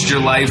changed your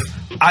life?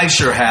 I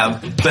sure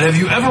have. But have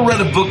you ever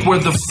read a book where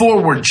the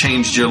foreword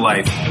changed your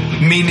life?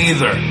 Me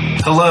neither.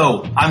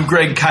 Hello, I'm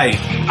Greg Kite.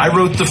 I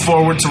wrote the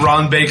foreword to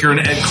Ron Baker and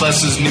Ed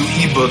Kless's new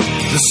ebook,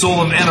 The Soul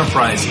of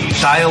Enterprise,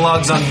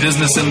 Dialogues on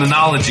Business and the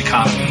Knowledge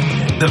Economy.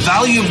 The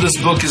value of this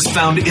book is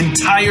found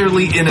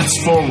entirely in its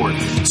foreword.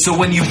 So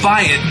when you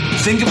buy it,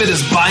 think of it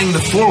as buying the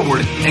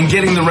foreword and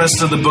getting the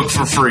rest of the book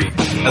for free.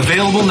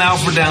 Available now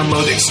for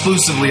download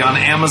exclusively on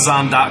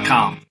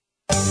Amazon.com.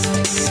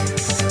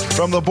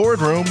 From the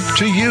boardroom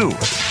to you,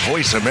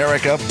 Voice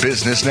America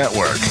Business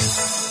Network.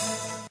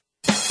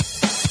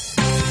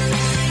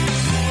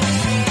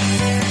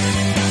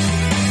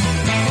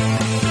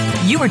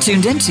 You are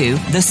tuned into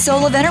The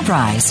Soul of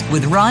Enterprise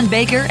with Ron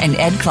Baker and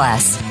Ed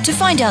Kless. To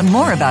find out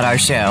more about our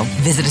show,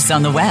 visit us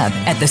on the web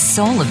at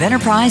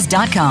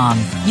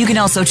thesoulofenterprise.com. You can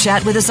also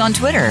chat with us on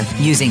Twitter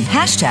using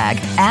hashtag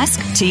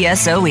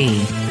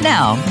AskTSOE.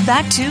 Now,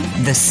 back to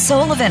The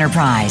Soul of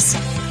Enterprise.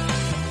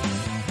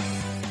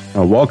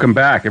 Welcome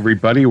back,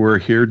 everybody. We're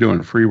here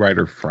doing Free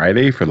Rider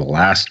Friday for the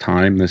last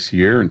time this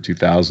year in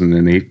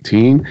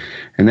 2018.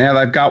 And Ed,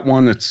 I've got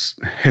one it's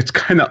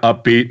kind of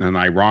upbeat in an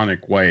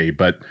ironic way,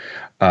 but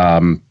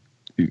at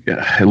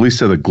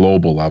least at a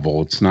global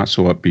level, it's not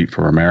so upbeat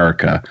for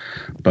America.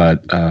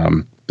 But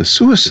the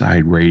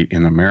suicide rate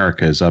in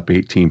America is up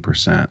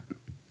 18%.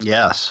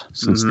 Yes.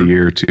 Since the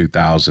year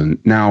 2000.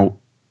 Now,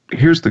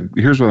 here's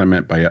what I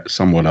meant by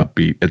somewhat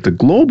upbeat. At the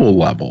global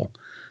level,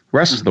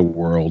 rest of the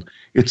world,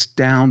 it's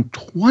down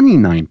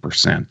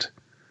 29%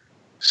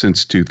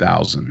 since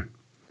 2000.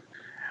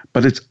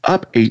 But it's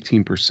up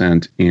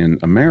 18% in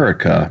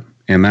America,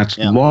 and that's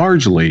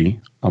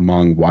largely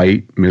among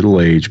white,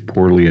 middle-aged,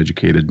 poorly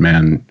educated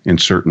men in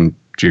certain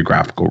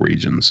geographical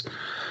regions.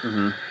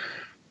 Mm-hmm.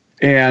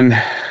 And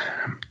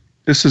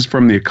this is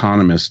from The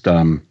Economist,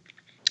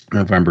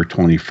 November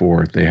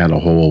 24th. They had a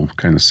whole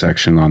kind of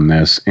section on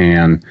this.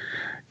 And,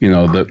 you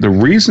know, the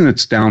reason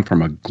it's down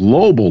from a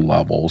global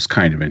level is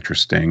kind of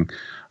interesting.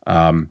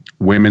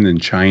 Women in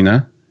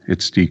China,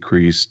 it's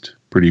decreased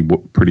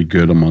pretty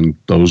good among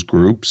those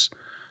groups.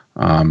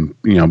 You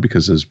know,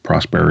 because as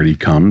prosperity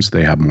comes,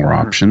 they have more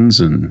options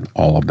and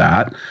all of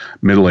that.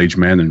 Middle-aged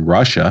men in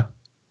Russia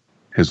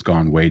has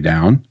gone way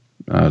down.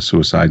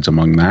 Suicides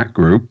among that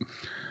group.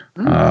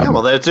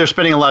 Well, they're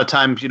spending a lot of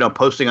time, you know,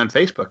 posting on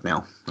Facebook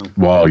now.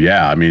 Well,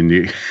 yeah, I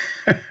mean,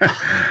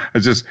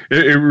 it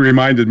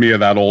reminded me of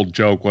that old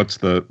joke. What's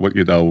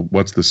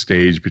the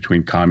stage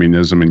between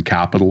communism and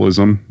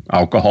capitalism?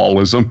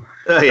 Alcoholism.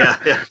 Yeah.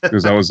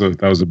 Because that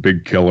was a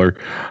big killer.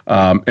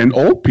 And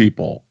old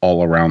people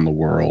all around the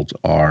world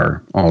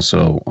are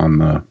also on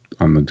the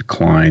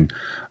decline.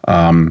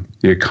 The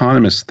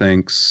Economist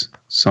thinks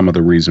some of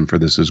the reason for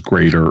this is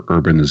greater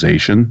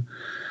urbanization,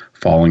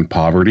 falling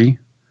poverty,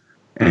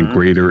 and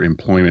greater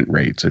employment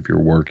rates. If you're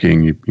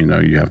working, you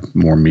have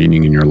more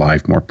meaning in your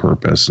life, more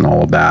purpose, and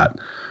all of that.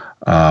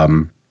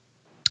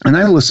 And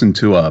I listened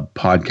to a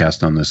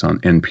podcast on this on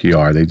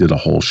NPR. They did a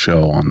whole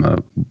show on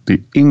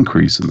the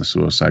increase in the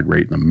suicide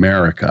rate in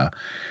America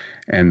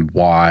and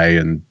why,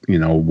 and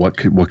what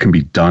can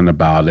be done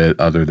about it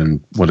other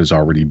than what is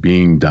already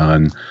being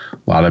done. A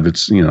lot of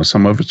it's,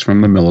 some of it's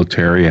from the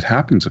military. It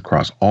happens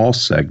across all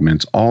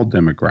segments, all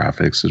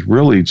demographics. It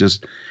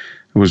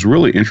was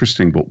really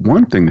interesting. But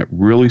one thing that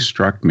really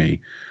struck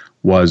me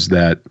was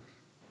that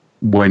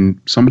when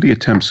somebody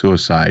attempts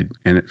suicide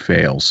and it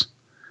fails,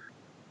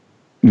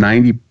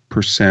 90%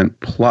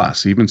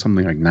 plus, even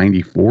something like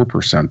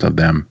 94% of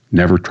them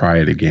never try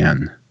it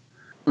again.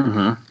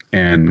 Mm-hmm.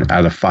 And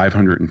out of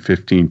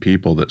 515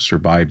 people that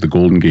survived the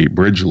Golden Gate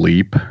Bridge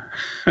leap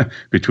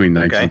between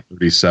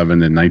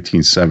 1937 and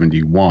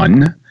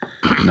 1971,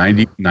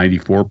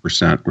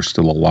 94% were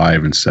still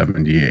alive in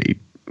 78,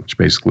 which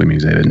basically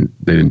means they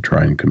didn't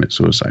try and commit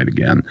suicide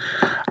again.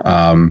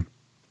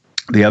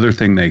 The other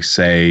thing they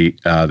say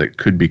that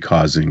could be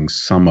causing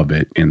some of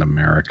it in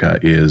America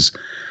is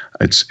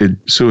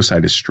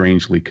suicide is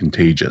strangely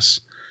contagious.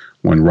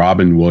 When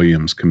Robin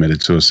Williams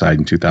committed suicide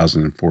in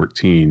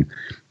 2014,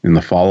 in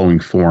the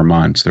following 4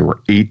 months, there were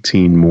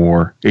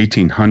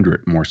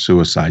 1,800 more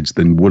suicides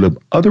than would have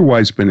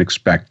otherwise been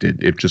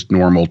expected if just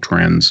normal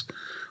trends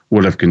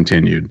would have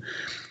continued.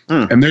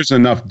 And there's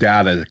enough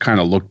data to kind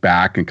of look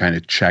back and kind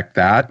of check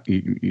that.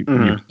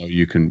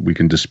 We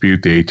can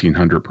dispute the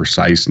 1,800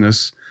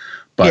 preciseness,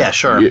 but yeah,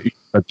 sure.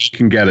 But you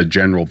can get a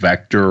general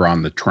vector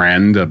on the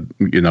trend of,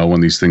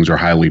 when these things are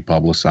highly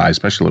publicized,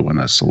 especially when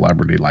a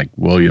celebrity like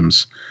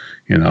Williams,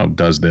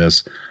 does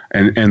this,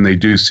 and they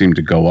do seem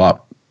to go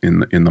up in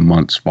the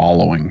months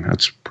following.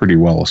 That's pretty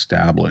well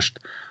established.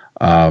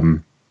 So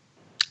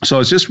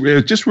it's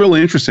just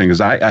really interesting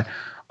because I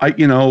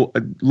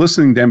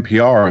listening to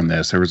NPR on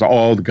this, there was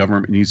the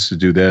government needs to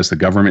do this,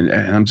 and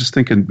I'm just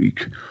thinking,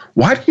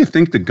 why do you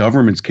think the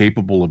government's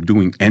capable of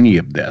doing any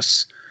of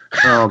this?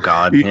 Oh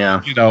God,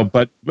 yeah.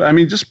 But I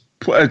mean, just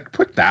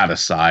put that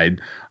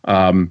aside.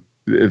 And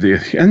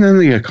then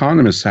the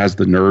Economist has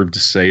the nerve to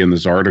say in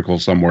this article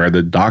somewhere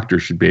that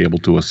doctors should be able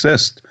to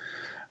assist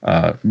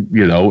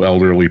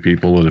elderly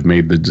people that have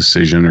made the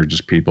decision, or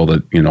just people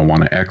that,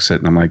 want to exit.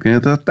 And I'm like,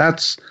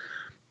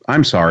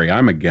 I'm sorry,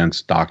 I'm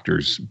against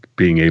doctors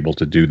being able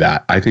to do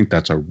that. I think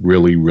that's a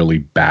really, really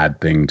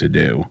bad thing to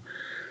do.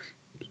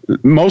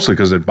 Mostly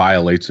because it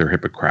violates their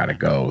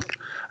Hippocratic oath.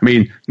 I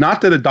mean,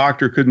 not that a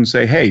doctor couldn't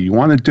say, hey, you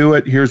want to do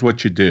it? Here's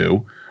what you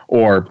do.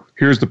 Or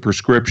here's the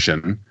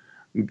prescription,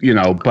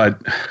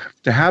 but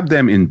to have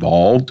them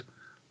involved,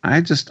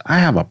 I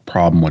have a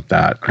problem with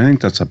that. I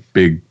think that's a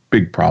big,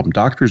 big problem.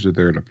 Doctors are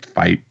there to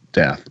fight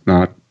death,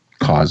 not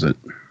cause it.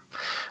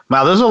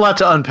 Wow, there's a lot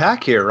to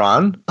unpack here,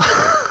 Ron.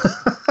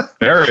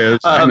 There is.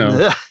 I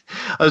know.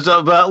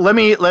 So, but let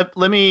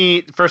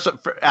me first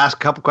ask a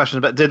couple questions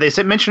about. Did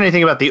they mention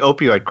anything about the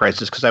opioid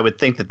crisis? Because I would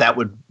think that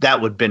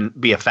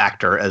would be a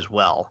factor as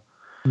well.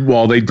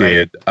 Well, they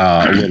did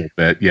a little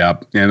bit, yeah,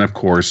 and of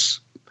course,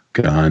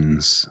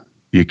 guns.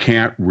 You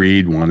can't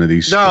read one of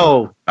these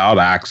without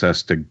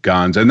access to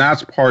guns, and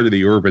that's part of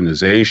the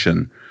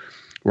urbanization,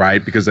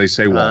 right? Because they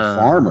say, well,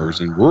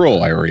 farmers in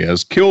rural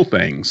areas kill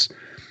things,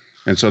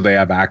 and so they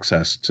have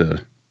access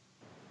to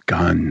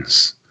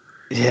guns.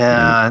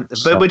 Yeah,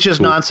 but which is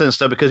nonsense,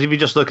 though, because if you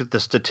just look at the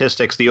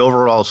statistics, the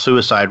overall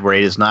suicide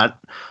rate is not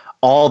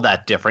all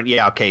that different.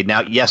 Yeah, okay,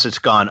 now, yes, it's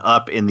gone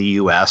up in the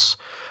U.S.,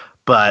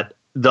 but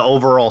the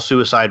overall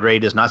suicide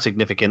rate is not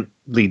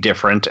significantly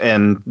different,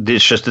 and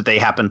it's just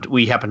that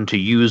we happen to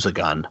use a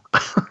gun.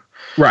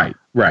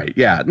 Right,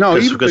 yeah. No,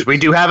 because we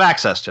do have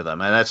access to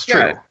them, and that's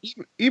true.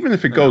 Even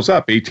if it goes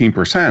up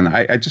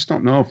 18%, I just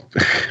don't know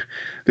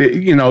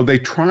if they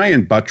try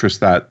and buttress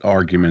that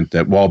argument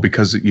that, well,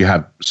 because you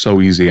have so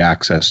easy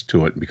access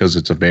to it, because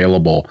it's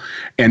available,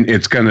 and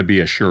it's going to be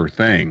a sure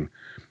thing,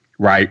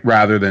 right?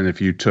 Rather than if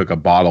you took a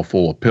bottle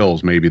full of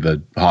pills, maybe the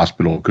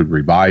hospital could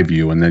revive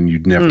you, and then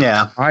you'd never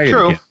try it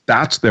again.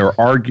 That's their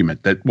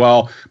argument. That,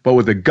 well, but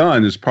with a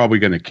gun, it's probably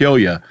going to kill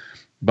you.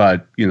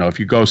 But, if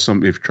you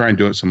try and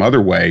do it some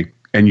other way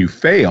and you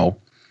fail,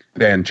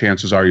 then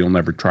chances are you'll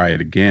never try it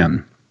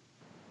again.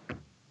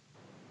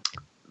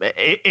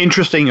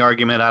 Interesting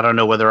argument. I don't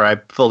know whether I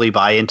fully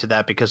buy into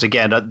that because,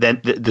 again,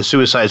 then the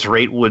suicide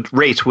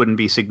rates wouldn't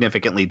be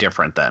significantly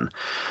different then.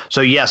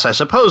 So, yes, I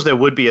suppose there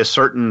would be a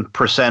certain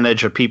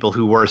percentage of people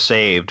who were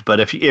saved. But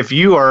if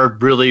you are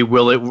really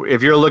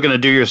if you're looking to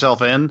do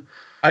yourself in,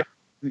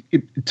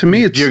 to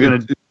me, you're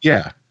going to,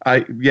 yeah.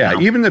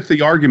 Even if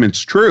the argument's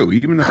true,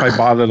 even if I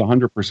bought it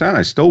 100%,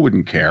 I still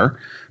wouldn't care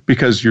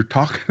because you're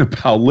talking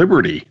about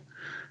liberty.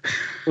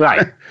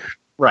 Right.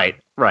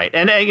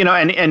 And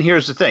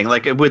here's the thing,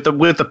 like with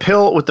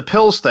the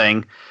pills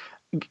thing,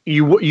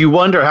 you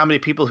wonder how many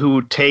people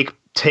who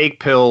take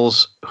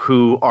pills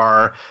who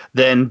are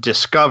then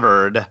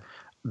discovered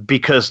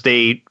because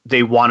they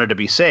wanted to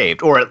be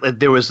saved, or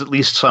there was at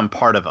least some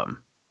part of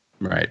them.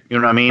 Right. You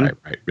know what I mean?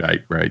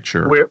 Right.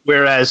 Sure.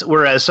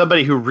 Whereas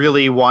somebody who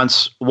really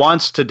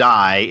wants to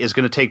die is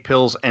going to take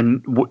pills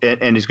and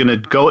is going to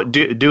go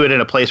do it in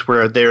a place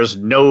where there's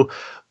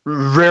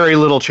very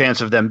little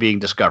chance of them being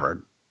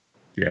discovered.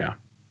 Yeah.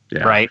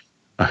 Right.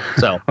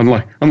 So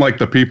unlike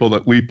the people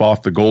that leap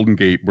off the Golden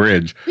Gate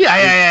Bridge.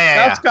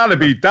 Yeah. That's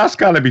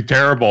gotta be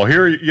terrible.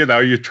 Here,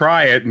 you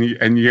try it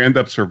and you end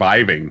up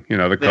surviving.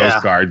 The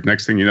Coast Guard.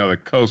 Next thing you know, the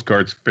Coast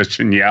Guard's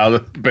fishing you out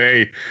of the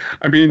bay.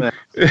 I mean.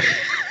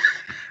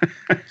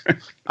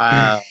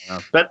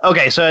 But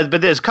okay,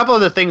 but there's a couple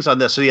other things on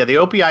this. So yeah, the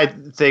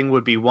opioid thing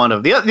would be one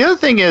of the other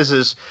thing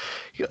is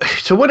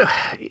so what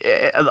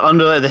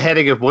under the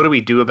heading of what do we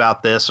do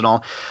about this and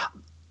all.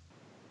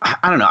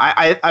 I don't know.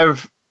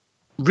 I've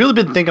really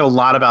been thinking a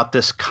lot about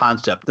this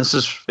concept.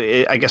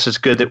 I guess it's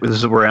good that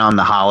we're on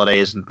the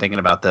holidays and thinking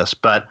about this,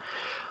 but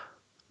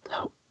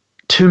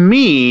to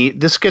me,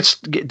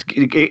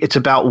 it's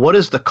about what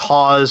is the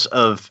cause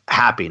of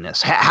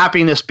happiness.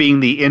 Happiness being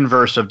the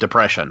inverse of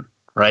depression.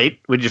 Right?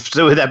 Would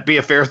that be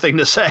a fair thing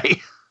to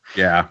say?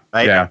 Yeah.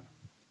 Right? Yeah.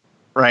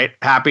 Right.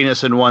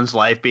 Happiness in one's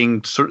life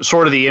being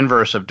sort of the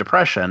inverse of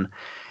depression.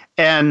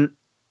 And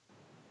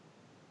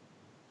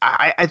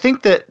I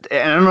think that,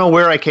 and I don't know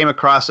where I came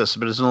across this,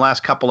 but it's in the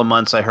last couple of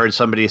months I heard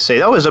somebody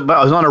say, I was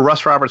on a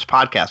Russ Roberts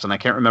podcast, and I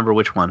can't remember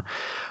which one.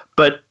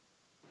 But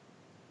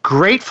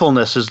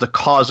gratefulness is the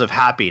cause of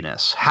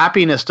happiness.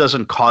 Happiness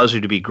doesn't cause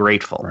you to be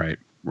grateful.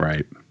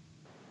 Right.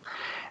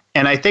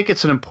 And I think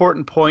it's an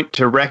important point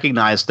to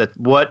recognize that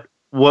what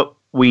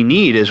we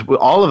need is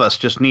all of us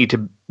just need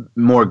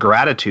more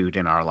gratitude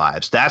in our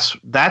lives. That's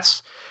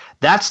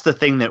the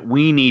thing that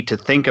we need to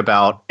think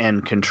about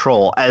and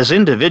control as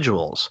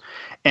individuals.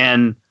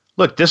 And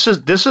look, this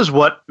is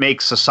what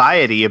makes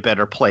society a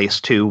better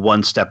place to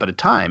one step at a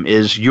time.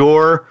 Is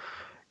you're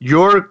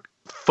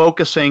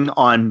focusing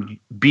on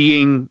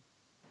being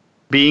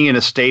in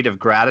a state of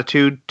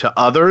gratitude to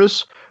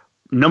others.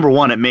 Number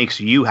one, it makes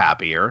you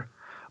happier.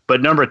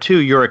 But number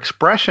two, your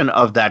expression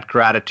of that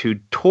gratitude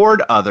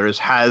toward others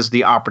has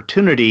the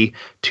opportunity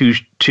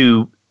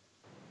to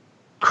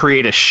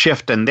create a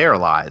shift in their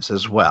lives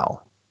as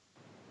well.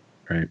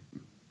 Right.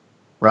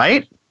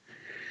 Right?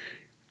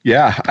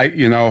 Yeah.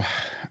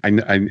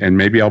 and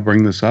maybe I'll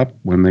bring this up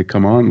when they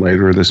come on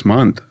later this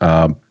month.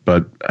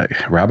 But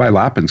Rabbi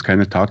Lapin's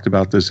kind of talked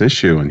about this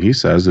issue, and he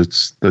says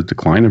it's the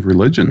decline of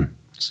religion,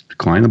 it's the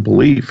decline of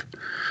belief.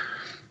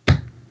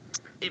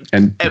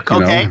 And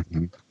okay.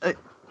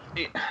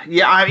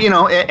 Yeah,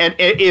 and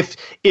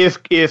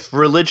if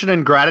religion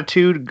and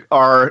gratitude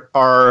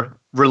are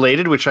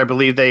related, which I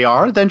believe they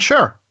are, then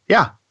sure,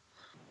 yeah,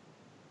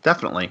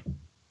 definitely.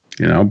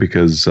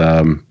 Because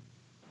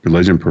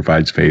religion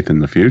provides faith in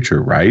the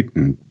future, right?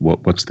 And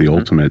what's the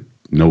ultimate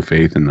no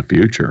faith in the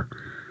future?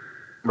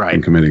 Right.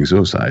 In committing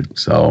suicide.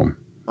 So.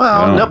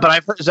 Well, no,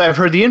 but I've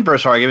heard the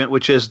inverse argument,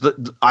 which is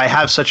that I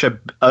have such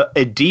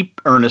a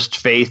deep, earnest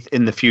faith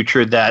in the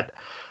future that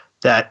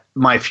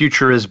my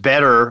future is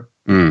better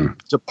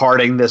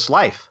departing this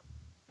life.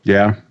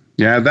 Yeah,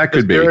 that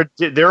could be.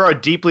 There are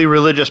deeply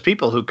religious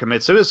people who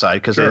commit suicide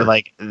because they're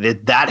like,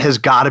 that has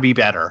got to be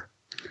better.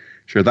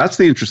 Sure, that's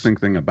the interesting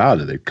thing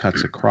about it. It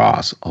cuts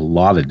across a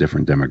lot of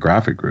different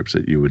demographic groups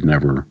that you would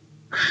never,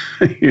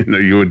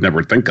 you would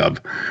never think of.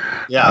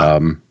 Yeah.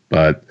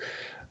 But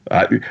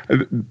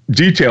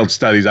detailed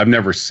studies I've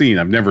never seen.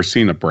 I've never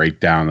seen a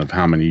breakdown of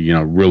how many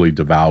really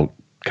devout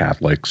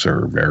Catholics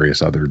or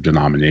various other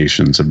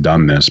denominations have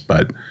done this,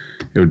 but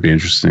it would be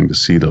interesting to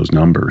see those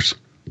numbers.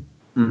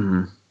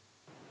 Mm-hmm.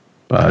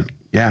 But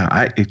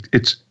yeah,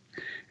 it's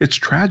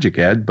tragic,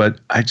 Ed. But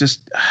I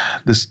just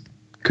this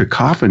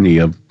cacophony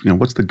of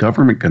what's the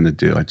government going to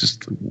do?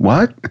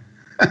 What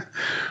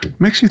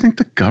makes you think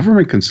the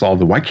government can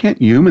solve it? Why can't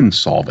humans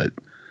solve it?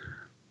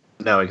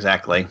 No,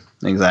 exactly.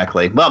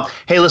 Well,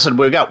 hey, listen,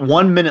 we've got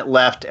 1 minute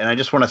left, and I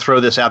just want to throw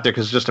this out there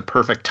because it's just a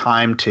perfect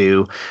time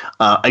to.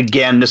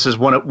 Again, this is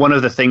one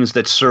of the things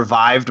that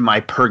survived my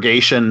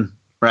purgation,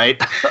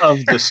 right,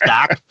 of the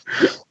stack.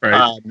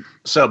 Right.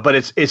 But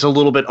it's a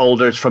little bit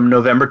older. It's from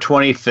November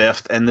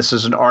 25th, and this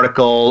is an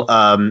article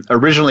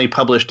originally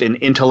published in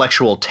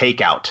Intellectual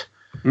Takeout.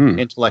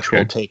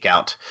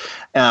 Takeout.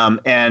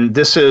 And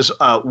this is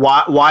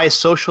why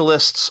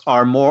socialists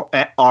are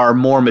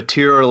more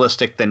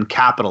materialistic than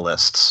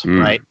capitalists,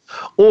 right?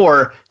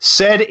 Or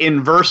said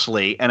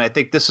inversely, and I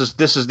think this is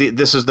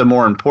the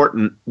more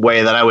important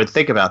way that I would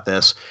think about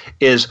this,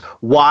 is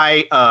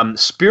why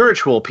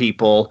spiritual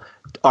people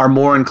are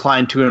more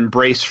inclined to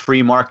embrace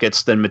free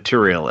markets than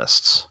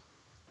materialists.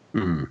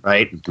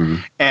 Right? Mm-hmm.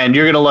 And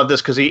you're going to love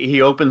this because he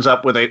opens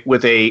up with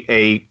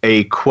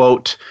a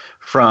quote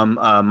from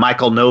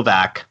Michael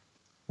Novak,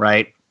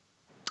 right?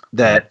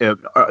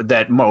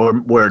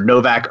 Where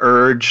Novak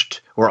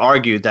urged or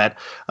argued that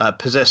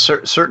possess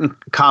certain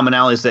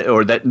commonalities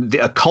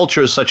that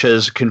cultures such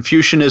as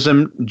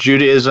Confucianism,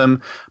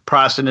 Judaism,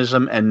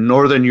 Protestantism, and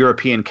Northern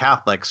European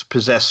Catholics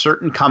possess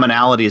certain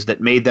commonalities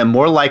that made them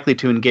more likely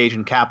to engage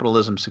in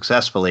capitalism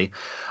successfully.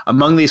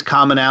 Among these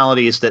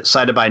commonalities that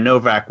cited by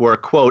Novak were,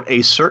 quote,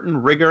 a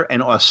certain rigor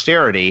and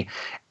austerity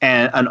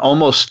and an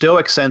almost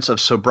stoic sense of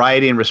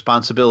sobriety and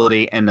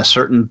responsibility and a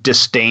certain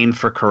disdain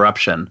for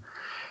corruption.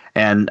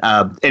 And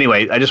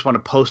anyway, I just want to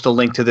post a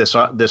link to this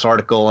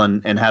article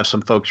and have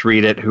some folks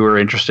read it who are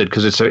interested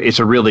because it's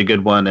a really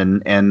good one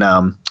and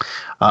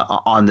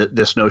on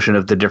this notion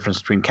of the difference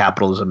between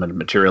capitalism and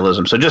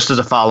materialism. So just as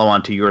a follow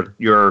on to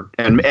your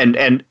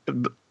and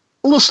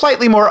a little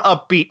slightly more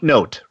upbeat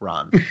note,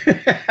 Ron.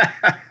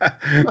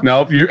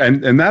 No,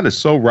 and that is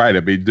so right.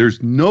 I mean,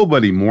 there's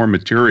nobody more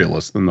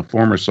materialist than the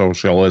former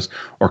socialist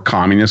or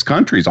communist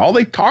countries. All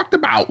they talked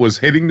about was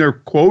hitting their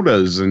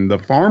quotas and the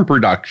farm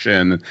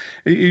production.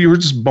 You were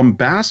just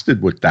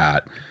bombasted with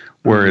that.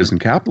 Whereas in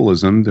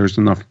capitalism, there's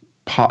enough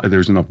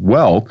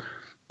wealth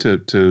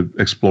to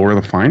explore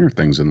the finer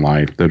things in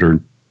life that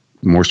are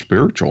more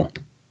spiritual.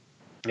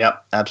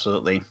 Yep,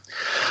 absolutely.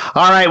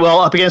 All right,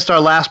 well, up against our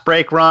last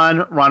break,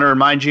 Ron, to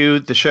remind you,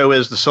 the show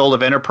is The Soul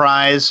of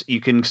Enterprise.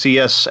 You can see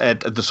us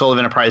at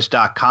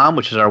thesoulofenterprise.com,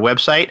 which is our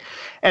website.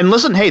 And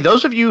listen, hey,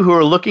 those of you who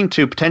are looking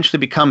to potentially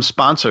become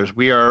sponsors,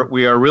 we are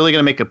really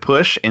going to make a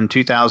push in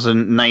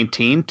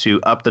 2019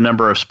 to up the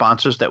number of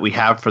sponsors that we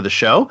have for the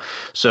show.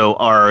 So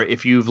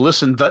if you've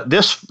listened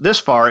this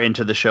far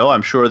into the show,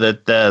 I'm sure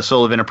that the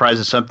Soul of Enterprise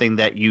is something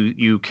that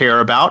you care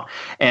about.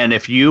 And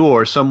if you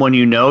or someone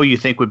you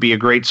think would be a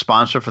great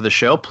sponsor for the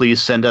show,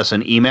 please send us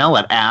an email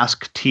at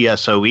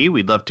asktsoe.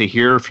 We'd love to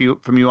hear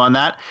from you on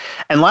that.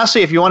 And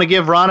lastly, if you want to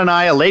give Ron and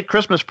I a late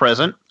Christmas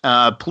present,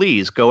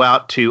 please go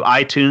out to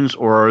iTunes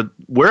or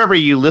wherever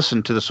you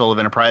listen to the Soul of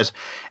Enterprise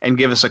and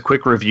give us a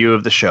quick review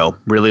of the show.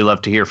 Really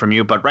love to hear from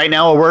you. But right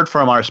now, a word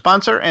from our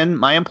sponsor and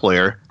my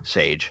employer,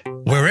 Sage.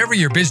 Wherever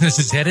your business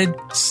is headed,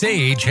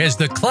 Sage has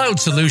the cloud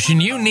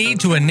solution you need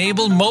to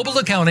enable mobile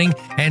accounting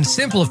and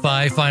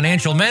simplify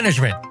financial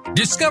management.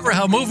 Discover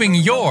how moving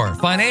your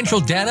financial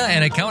data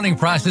and accounting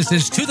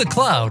processes to the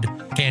cloud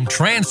can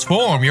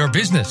transform your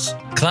business.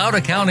 Cloud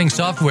accounting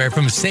software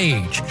from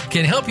Sage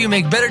can help you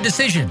make better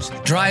decisions,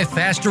 drive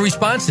faster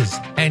responses,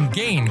 and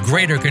gain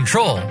greater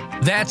control.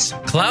 That's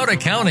cloud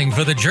accounting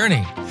for the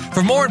journey.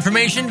 For more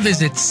information,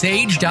 visit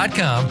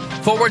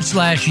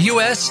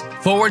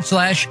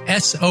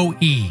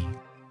sage.com/US/SOE.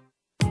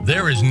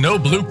 There is no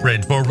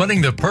blueprint for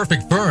running the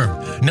perfect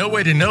firm, no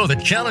way to know the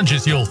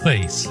challenges you'll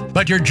face.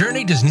 But your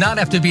journey does not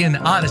have to be an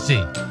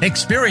odyssey.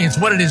 Experience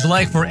what it is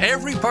like for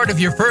every part of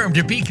your firm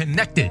to be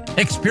connected.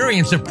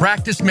 Experience a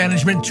practice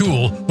management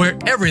tool where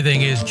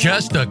everything is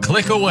just a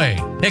click away.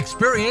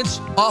 Experience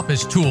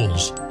Office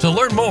Tools. To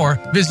learn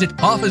more, visit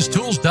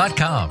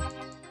OfficeTools.com.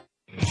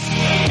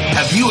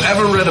 Have you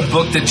ever read a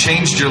book that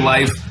changed your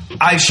life?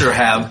 I sure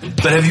have.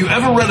 But have you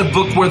ever read a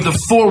book where the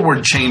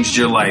foreword changed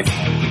your life?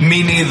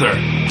 Me neither.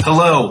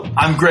 Hello,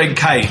 I'm Greg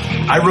Kite.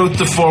 I wrote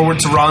the foreword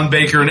to Ron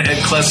Baker and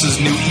Ed Kless's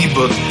new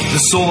ebook, The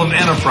Soul of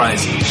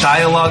Enterprise,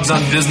 Dialogues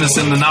on Business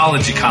and the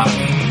Knowledge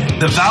Economy.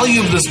 The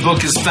value of this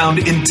book is found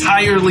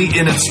entirely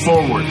in its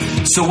foreword.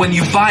 So when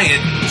you buy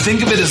it,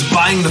 think of it as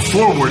buying the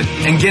foreword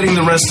and getting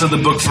the rest of the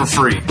book for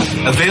free.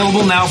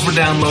 Available now for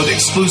download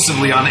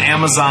exclusively on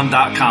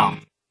Amazon.com.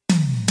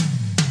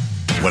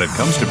 When it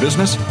comes to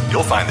business,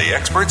 you'll find the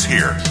experts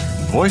here.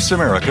 Voice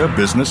America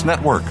Business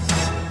Network.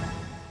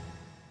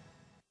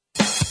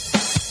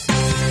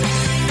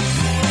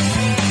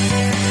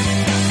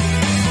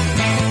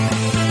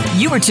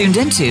 You are tuned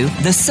into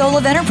The Soul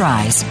of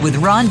Enterprise with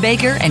Ron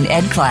Baker and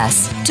Ed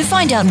Kless. To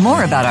find out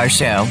more about our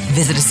show,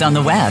 visit us on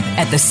the web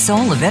at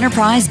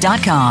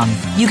thesoulofenterprise.com.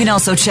 You can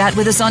also chat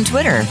with us on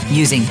Twitter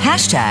using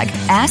hashtag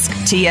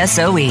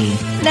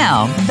AskTSOE.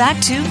 Now,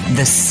 back to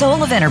The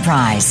Soul of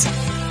Enterprise.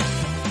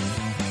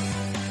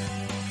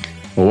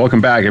 Well,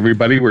 welcome back,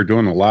 everybody. We're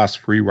doing the last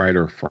Free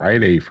Rider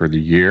Friday for the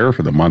year,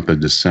 for the month of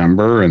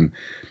December. And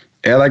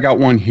Ed, I got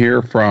one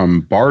here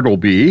from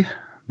Bartleby,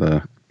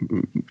 the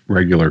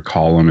regular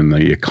column in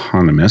The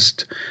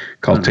Economist,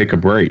 called Take a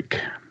Break.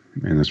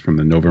 And it's from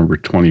the November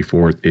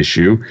 24th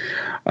issue.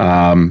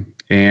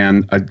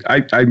 And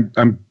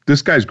I'm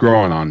this guy's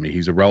growing on me.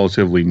 He's a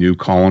relatively new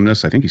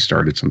columnist. I think he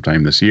started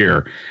sometime this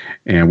year.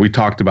 And we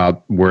talked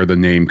about where the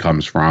name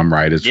comes from,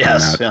 right? It's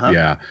yes. From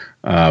that,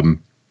 yeah.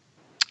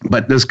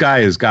 But this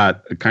guy has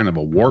got a kind of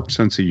a warped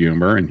sense of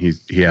humor, and he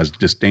has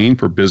disdain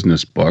for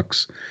business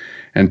books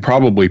and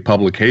probably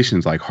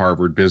publications like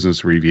Harvard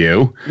Business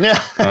Review.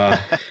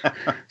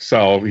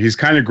 So he's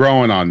kind of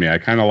growing on me. I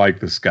kind of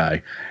like this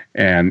guy.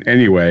 And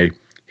anyway,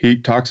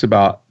 he talks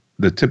about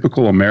the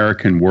typical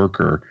American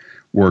worker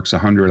works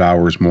 100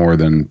 hours more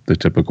than the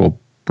typical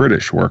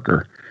British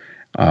worker.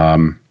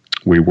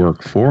 We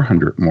work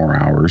 400 more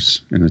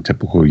hours in a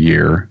typical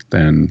year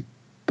than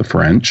the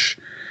French.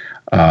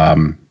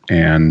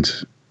 And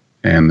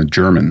the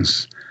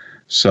Germans.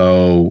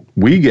 So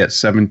we get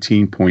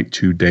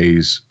 17.2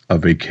 days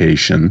of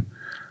vacation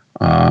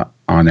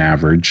on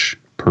average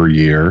per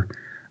year,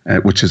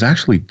 which is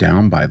actually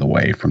down, by the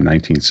way, from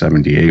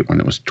 1978 when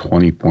it was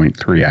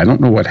 20.3. I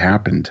don't know what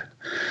happened.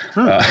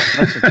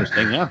 That's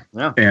interesting,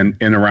 yeah. And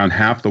around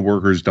half the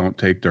workers don't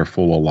take their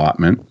full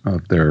allotment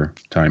of their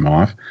time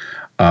off.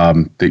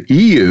 The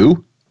EU,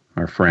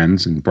 our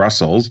friends in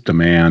Brussels,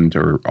 demand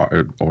or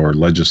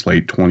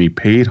legislate 20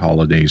 paid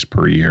holidays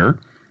per year.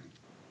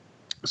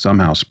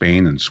 Somehow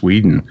Spain and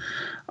Sweden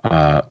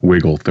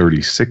wiggle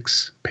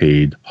 36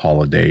 paid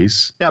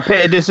holidays. Now,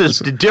 this is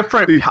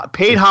different.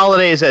 Paid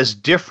holidays as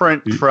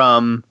different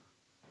from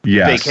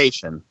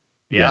vacation.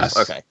 Yes.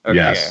 Okay.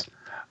 Yes.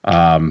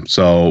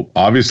 So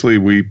obviously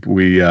we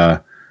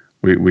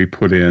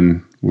put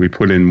in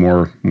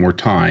more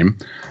time,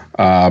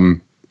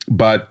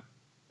 but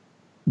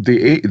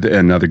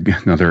another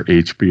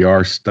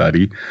HBR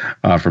study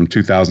from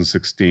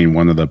 2016,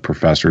 one of the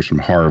professors from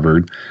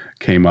Harvard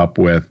came up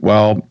with,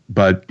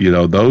 but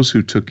those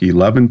who took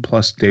 11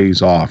 plus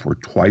days off were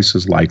twice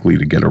as likely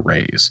to get a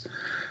raise.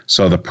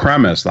 So the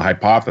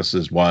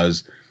hypothesis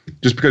was,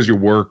 just because you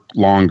work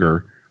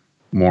longer,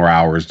 more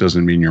hours,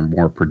 doesn't mean you're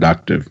more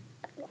productive.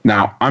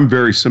 Now, I'm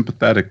very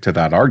sympathetic to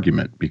that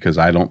argument because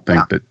I don't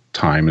think that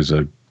time is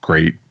a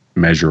great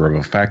measure of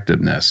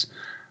effectiveness.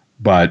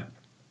 But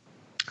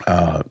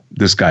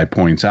this guy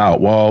points out,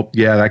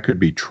 that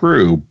could be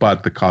true,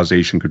 but the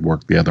causation could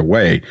work the other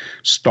way.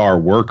 Star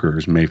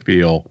workers may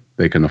feel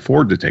they can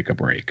afford to take a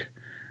break,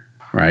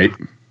 right?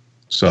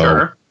 So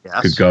sure.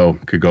 Yes.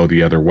 could go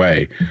the other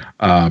way.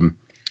 And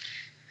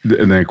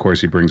then, of course,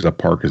 he brings up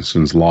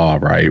Parkinson's law,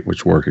 right,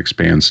 which work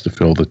expands to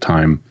fill the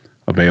time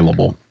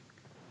available.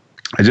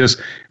 It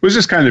was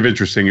just kind of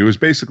interesting. It was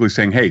basically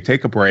saying, hey,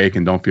 take a break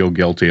and don't feel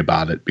guilty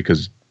about it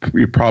because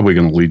you're probably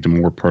going to lead to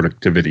more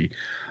productivity.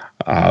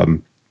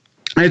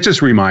 It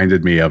just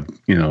reminded me of,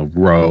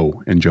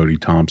 Roe and Jody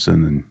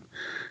Thompson and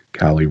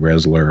Callie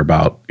Resler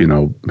about,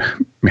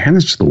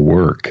 manage the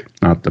work,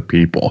 not the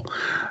people,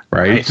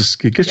 right? Just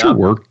get your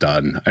work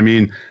done. I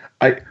mean,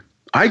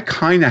 I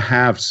kind of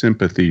have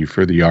sympathy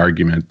for the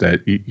argument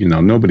that,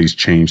 nobody's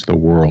changed the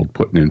world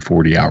putting in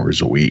 40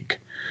 hours a week.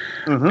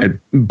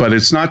 Mm-hmm. But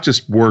it's not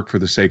just work for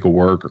the sake of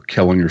work or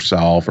killing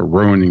yourself or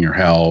ruining your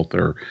health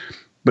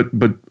but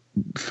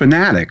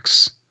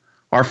fanatics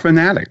are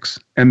fanatics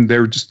and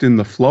they're just in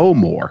the flow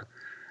more.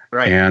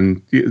 Right.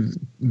 And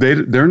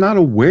they're not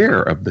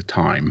aware of the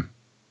time.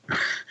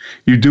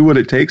 You do what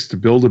it takes to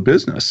build a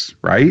business,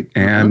 right?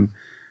 And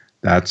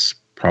that's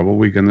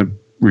probably going to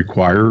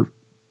require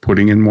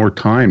putting in more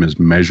time is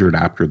measured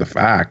after the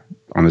fact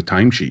on a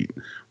timesheet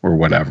or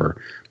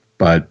whatever.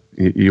 But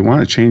you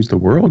want to change the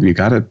world, you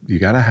gotta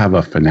have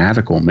a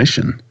fanatical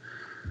mission.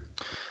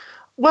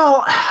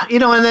 Well,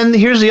 and then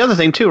here's the other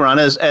thing too, Ron.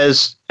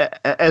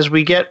 As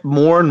we get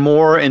more and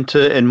more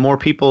and more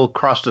people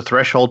cross the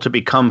threshold to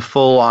become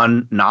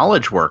full-on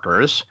knowledge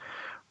workers,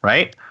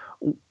 right?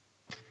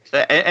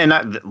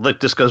 And look,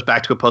 this goes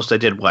back to a post I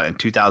did in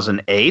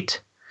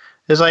 2008.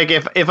 It's like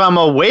if I'm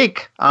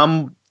awake,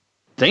 I'm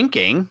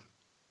thinking.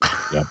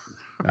 Yep,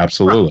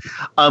 absolutely.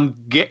 I'm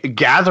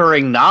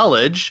gathering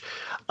knowledge.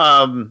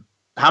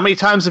 How many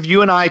times have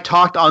you and I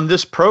talked on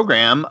this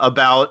program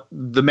about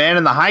The Man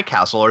in the High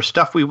Castle or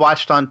stuff we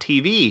watched on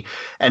TV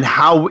and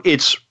how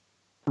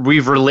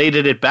we've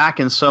related it back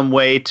in some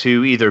way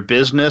to either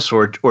business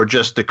or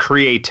just the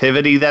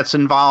creativity that's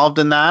involved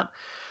in that?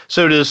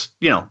 So does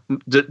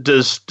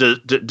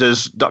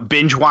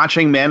binge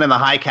watching Man in the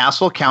High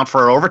Castle count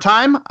for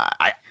overtime?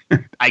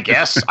 I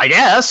guess.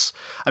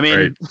 I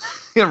mean,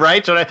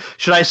 right?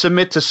 Should I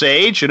submit to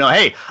Sage?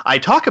 Hey, I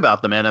talk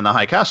about The Man in the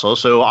High Castle,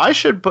 so I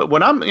should. But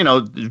when I'm,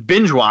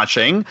 binge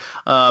watching,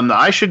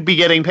 I should be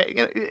getting paid.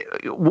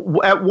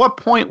 At what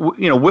point,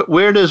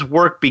 where does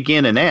work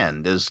begin and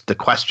end? Is the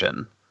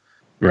question.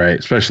 Right,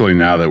 especially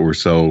now that we're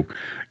so,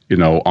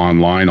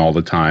 online all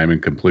the time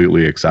and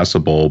completely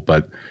accessible.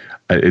 But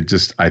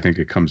I think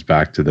it comes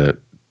back to the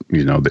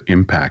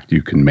impact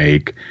you can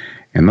make,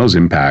 and those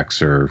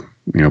impacts are,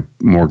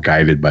 more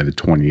guided by the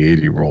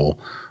 20/80 rule.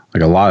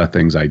 Like a lot of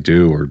things I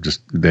do are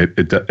just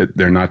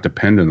they're not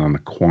dependent on the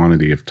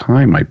quantity of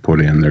time I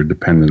put in. They're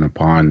dependent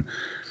upon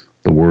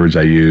the words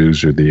I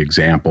use or the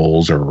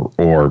examples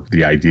or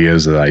the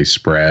ideas that I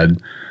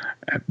spread.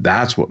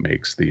 That's what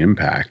makes the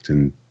impact,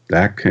 and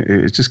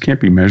it just can't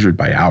be measured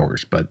by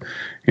hours. But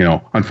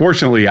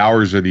unfortunately,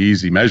 hours are the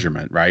easy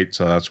measurement, right?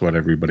 So that's what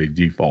everybody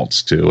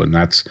defaults to, and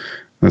that's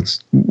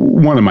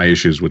one of my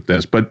issues with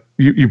this. But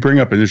you bring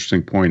up an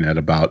interesting point, Ed,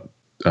 about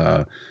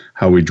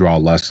how we draw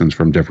lessons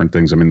from different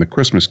things. I mean, the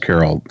Christmas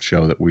Carol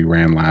show that we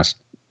ran last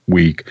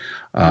week,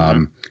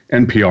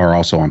 NPR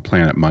also on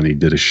Planet Money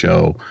did a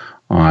show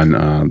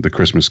on the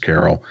Christmas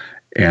Carol,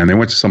 and they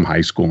went to some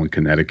high school in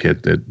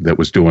Connecticut that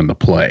was doing the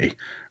play,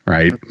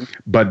 right?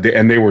 But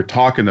they were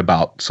talking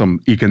about some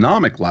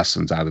economic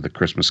lessons out of the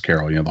Christmas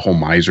Carol, the whole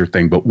miser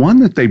thing. But one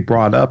that they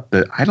brought up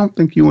that I don't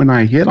think you and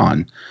I hit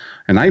on,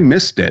 and I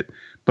missed it.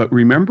 But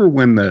remember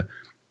when the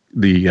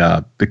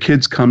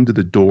kids come to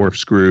the door of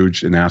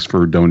Scrooge and ask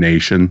for a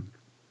donation?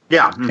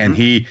 Yeah. And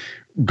he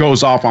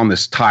goes off on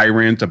this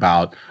tyrant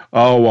about,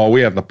 oh, well,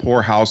 we have the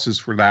poorhouses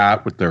for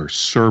that with their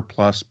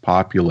surplus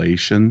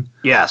population.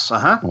 Yes.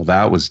 Well,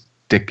 that was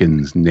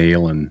Dickens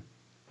nailing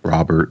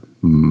Robert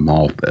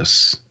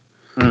Malthus.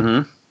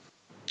 And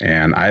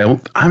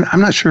I'm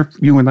not sure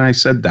if you and I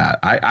said that.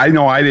 I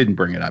know I didn't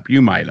bring it up.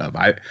 You might have.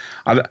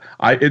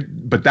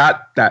 But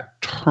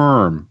that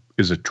term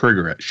is a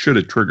trigger. It should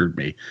have triggered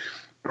me.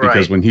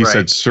 Because when he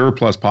said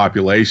surplus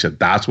population,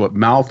 that's what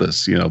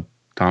Malthus,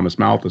 Thomas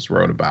Malthus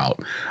wrote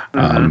about.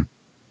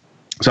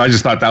 So I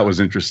just thought that was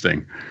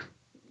interesting.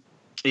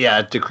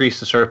 Yeah, decrease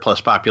the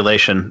surplus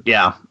population.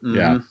 Yeah.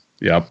 Yeah.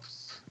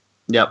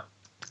 Yep.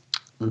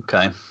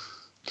 Okay.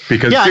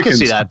 Because I can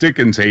see that.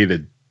 Dickens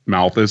hated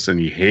Malthus and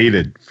he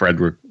hated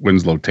Frederick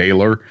Winslow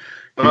Taylor.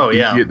 He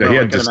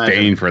had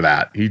disdain for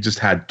that. He just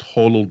had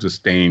total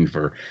disdain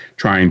for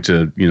trying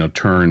to,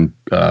 turn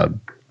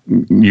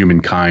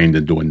humankind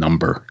into a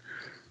number.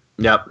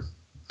 Yep.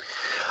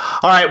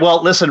 All right.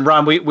 Well, listen,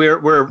 Ron,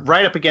 we're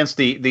right up against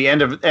the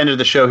end of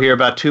the show here.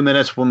 About 2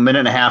 minutes, 1 minute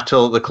and a half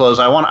till the close.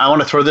 I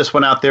want to throw this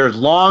one out there.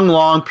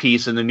 Long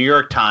piece in the New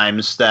York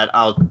Times that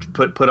I'll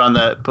put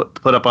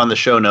up on the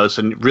show notes,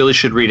 and really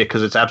should read it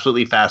because it's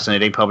absolutely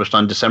fascinating. Published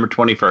on December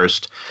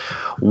 21st.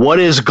 What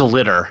is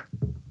glitter?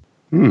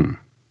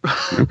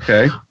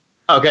 Okay.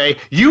 Okay.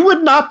 You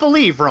would not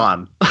believe,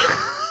 Ron,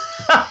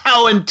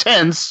 how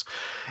intense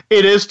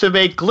it is to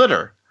make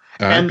glitter.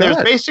 And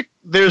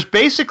there's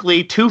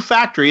basically two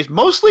factories,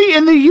 mostly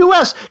in the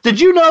U.S. Did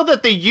you know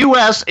that the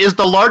U.S. is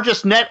the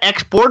largest net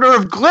exporter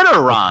of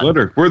glitter, Ron?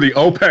 Glitter. We're the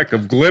OPEC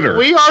of glitter.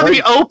 We are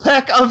the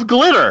OPEC of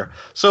glitter.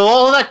 So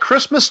all of that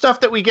Christmas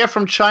stuff that we get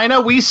from China,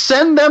 we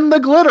send them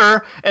the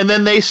glitter, and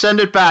then they send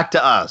it back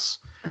to us,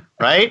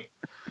 right?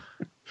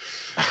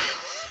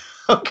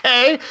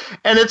 Okay?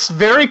 And it's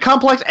very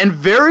complex and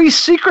very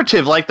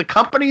secretive. Like the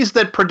companies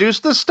that produce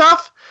this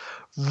stuff,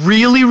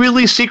 really,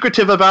 really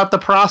secretive about the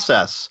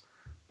process.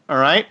 All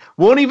right.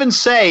 Won't even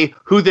say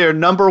who their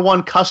number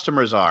one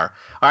customers are.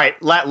 All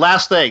right.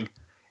 Last thing.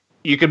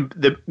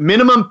 The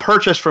minimum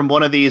purchase from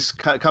one of these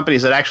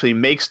companies that actually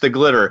makes the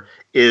glitter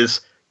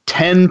is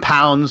 10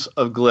 pounds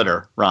of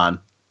glitter,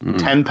 Ron.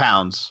 10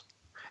 pounds.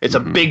 It's a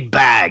big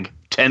bag.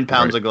 10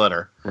 pounds of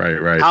glitter.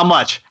 Right. How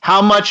much? How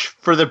much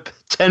for the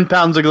 10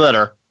 pounds of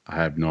glitter? I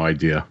have no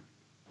idea.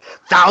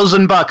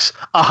 $1,000.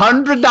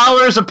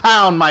 $100 a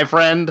pound, my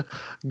friend.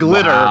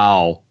 Glitter.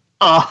 Wow.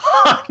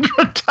 $100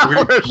 a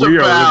pound. We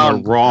are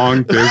in the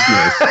wrong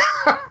business.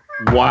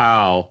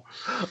 Wow.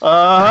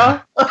 Uh-huh.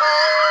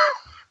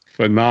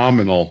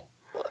 Phenomenal.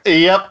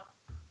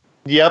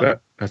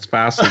 Yep. That's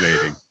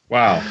fascinating.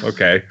 Wow.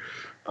 Okay.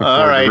 Look All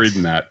forward right. to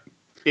reading that.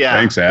 Yeah.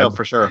 Thanks, Ed. No,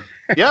 for sure.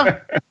 Yeah.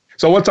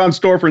 So what's on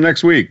store for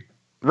next week?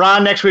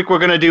 Ron, next week we're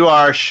going to do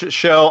our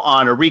show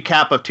on a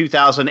recap of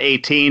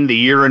 2018, the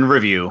year in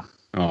review.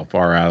 Oh,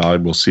 far out. I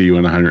will see you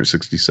in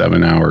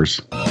 167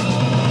 hours.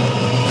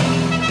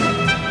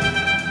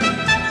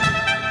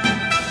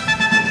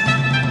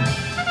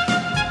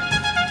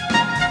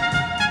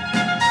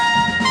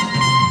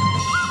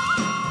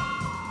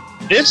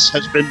 This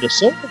has been the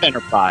Soul of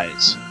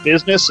Enterprise,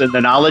 Business in the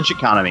Knowledge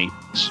Economy,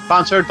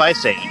 sponsored by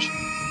Sage,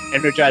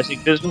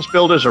 energizing business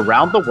builders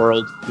around the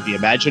world with the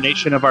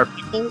imagination of our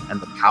people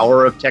and the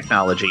power of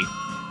technology.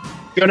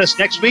 Join us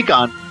next week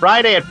on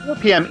Friday at 4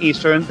 p.m.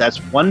 Eastern, that's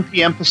 1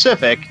 p.m.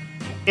 Pacific.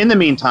 In the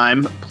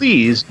meantime,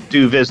 please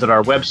do visit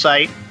our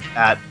website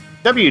at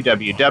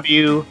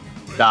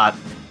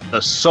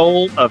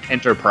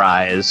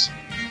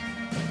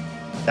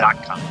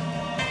www.thesoulofenterprise.com.